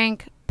sugar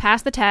drink,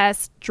 passed the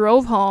test,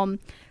 drove home,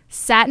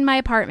 sat in my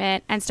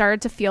apartment, and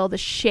started to feel the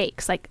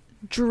shakes, like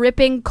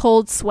dripping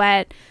cold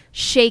sweat,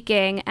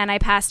 shaking, and I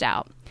passed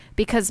out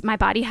because my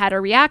body had a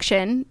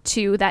reaction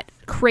to that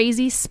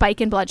crazy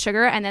spike in blood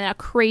sugar and then a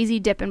crazy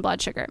dip in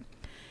blood sugar.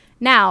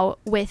 Now,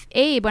 with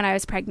Abe, when I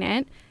was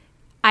pregnant,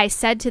 I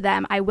said to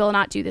them, I will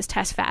not do this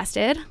test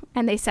fasted.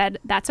 And they said,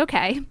 that's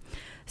okay.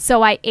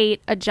 So I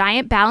ate a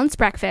giant balanced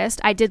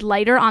breakfast. I did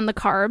lighter on the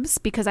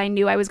carbs because I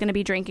knew I was going to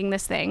be drinking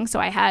this thing. So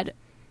I had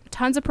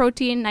tons of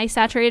protein, nice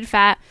saturated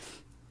fat.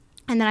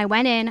 And then I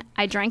went in,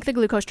 I drank the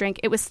glucose drink.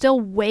 It was still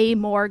way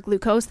more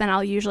glucose than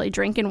I'll usually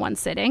drink in one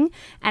sitting.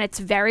 And it's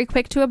very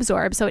quick to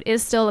absorb. So it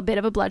is still a bit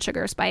of a blood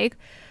sugar spike.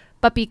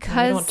 But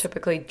because I don't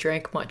typically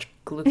drink much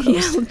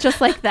glucose. just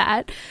like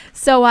that.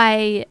 So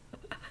I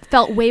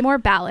felt way more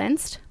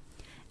balanced.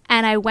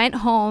 And I went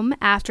home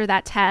after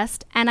that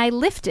test and I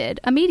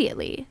lifted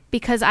immediately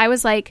because I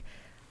was like,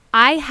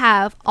 I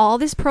have all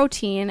this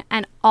protein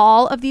and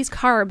all of these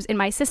carbs in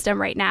my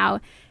system right now.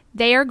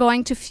 They are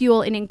going to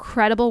fuel an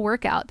incredible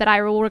workout that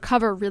I will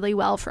recover really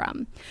well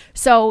from.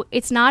 So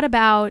it's not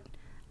about,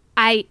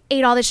 I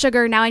ate all this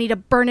sugar, now I need to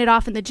burn it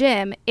off in the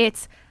gym.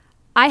 It's,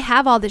 I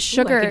have all this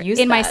sugar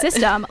in my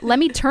system. Let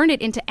me turn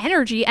it into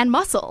energy and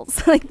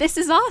muscles. Like, this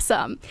is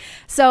awesome.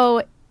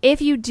 So if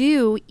you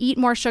do eat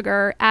more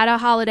sugar at a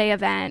holiday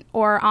event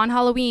or on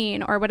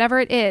Halloween or whatever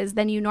it is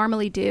than you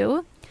normally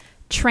do,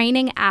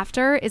 training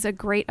after is a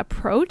great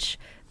approach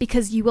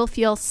because you will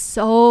feel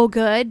so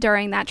good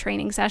during that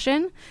training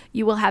session.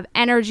 You will have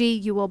energy.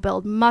 You will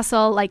build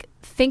muscle. Like,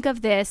 think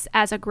of this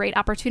as a great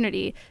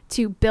opportunity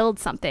to build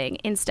something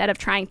instead of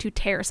trying to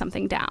tear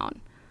something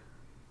down.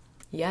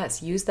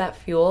 Yes, use that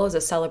fuel as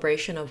a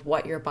celebration of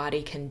what your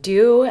body can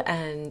do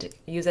and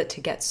use it to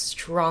get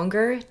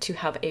stronger, to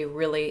have a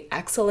really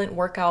excellent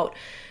workout.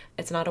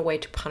 It's not a way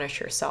to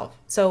punish yourself.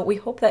 So we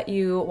hope that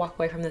you walk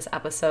away from this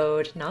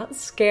episode not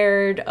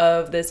scared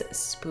of this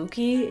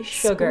spooky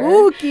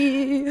sugar.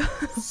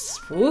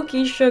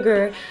 Spooky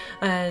sugar.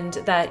 And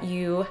that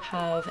you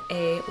have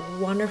a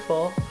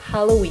wonderful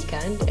Halloween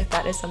weekend if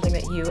that is something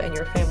that you and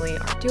your family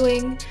are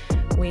doing.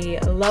 We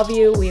love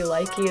you. We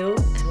like you.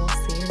 And we'll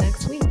see you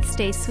next week.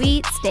 Stay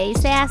sweet, stay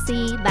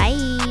sassy. Bye.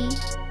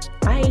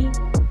 Bye.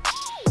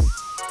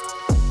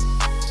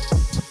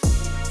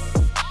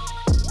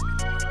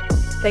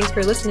 Thanks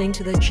for listening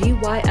to the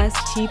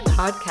GYST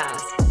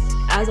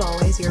podcast. As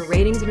always, your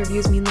ratings and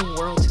reviews mean the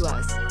world to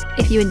us.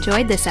 If you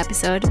enjoyed this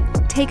episode,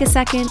 take a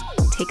second,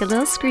 take a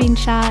little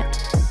screenshot,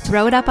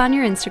 throw it up on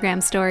your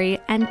Instagram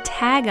story, and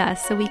tag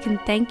us so we can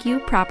thank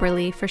you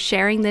properly for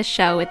sharing this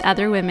show with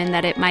other women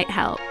that it might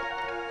help.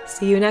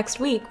 See you next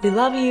week. We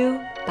love you.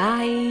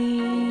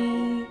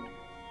 Bye.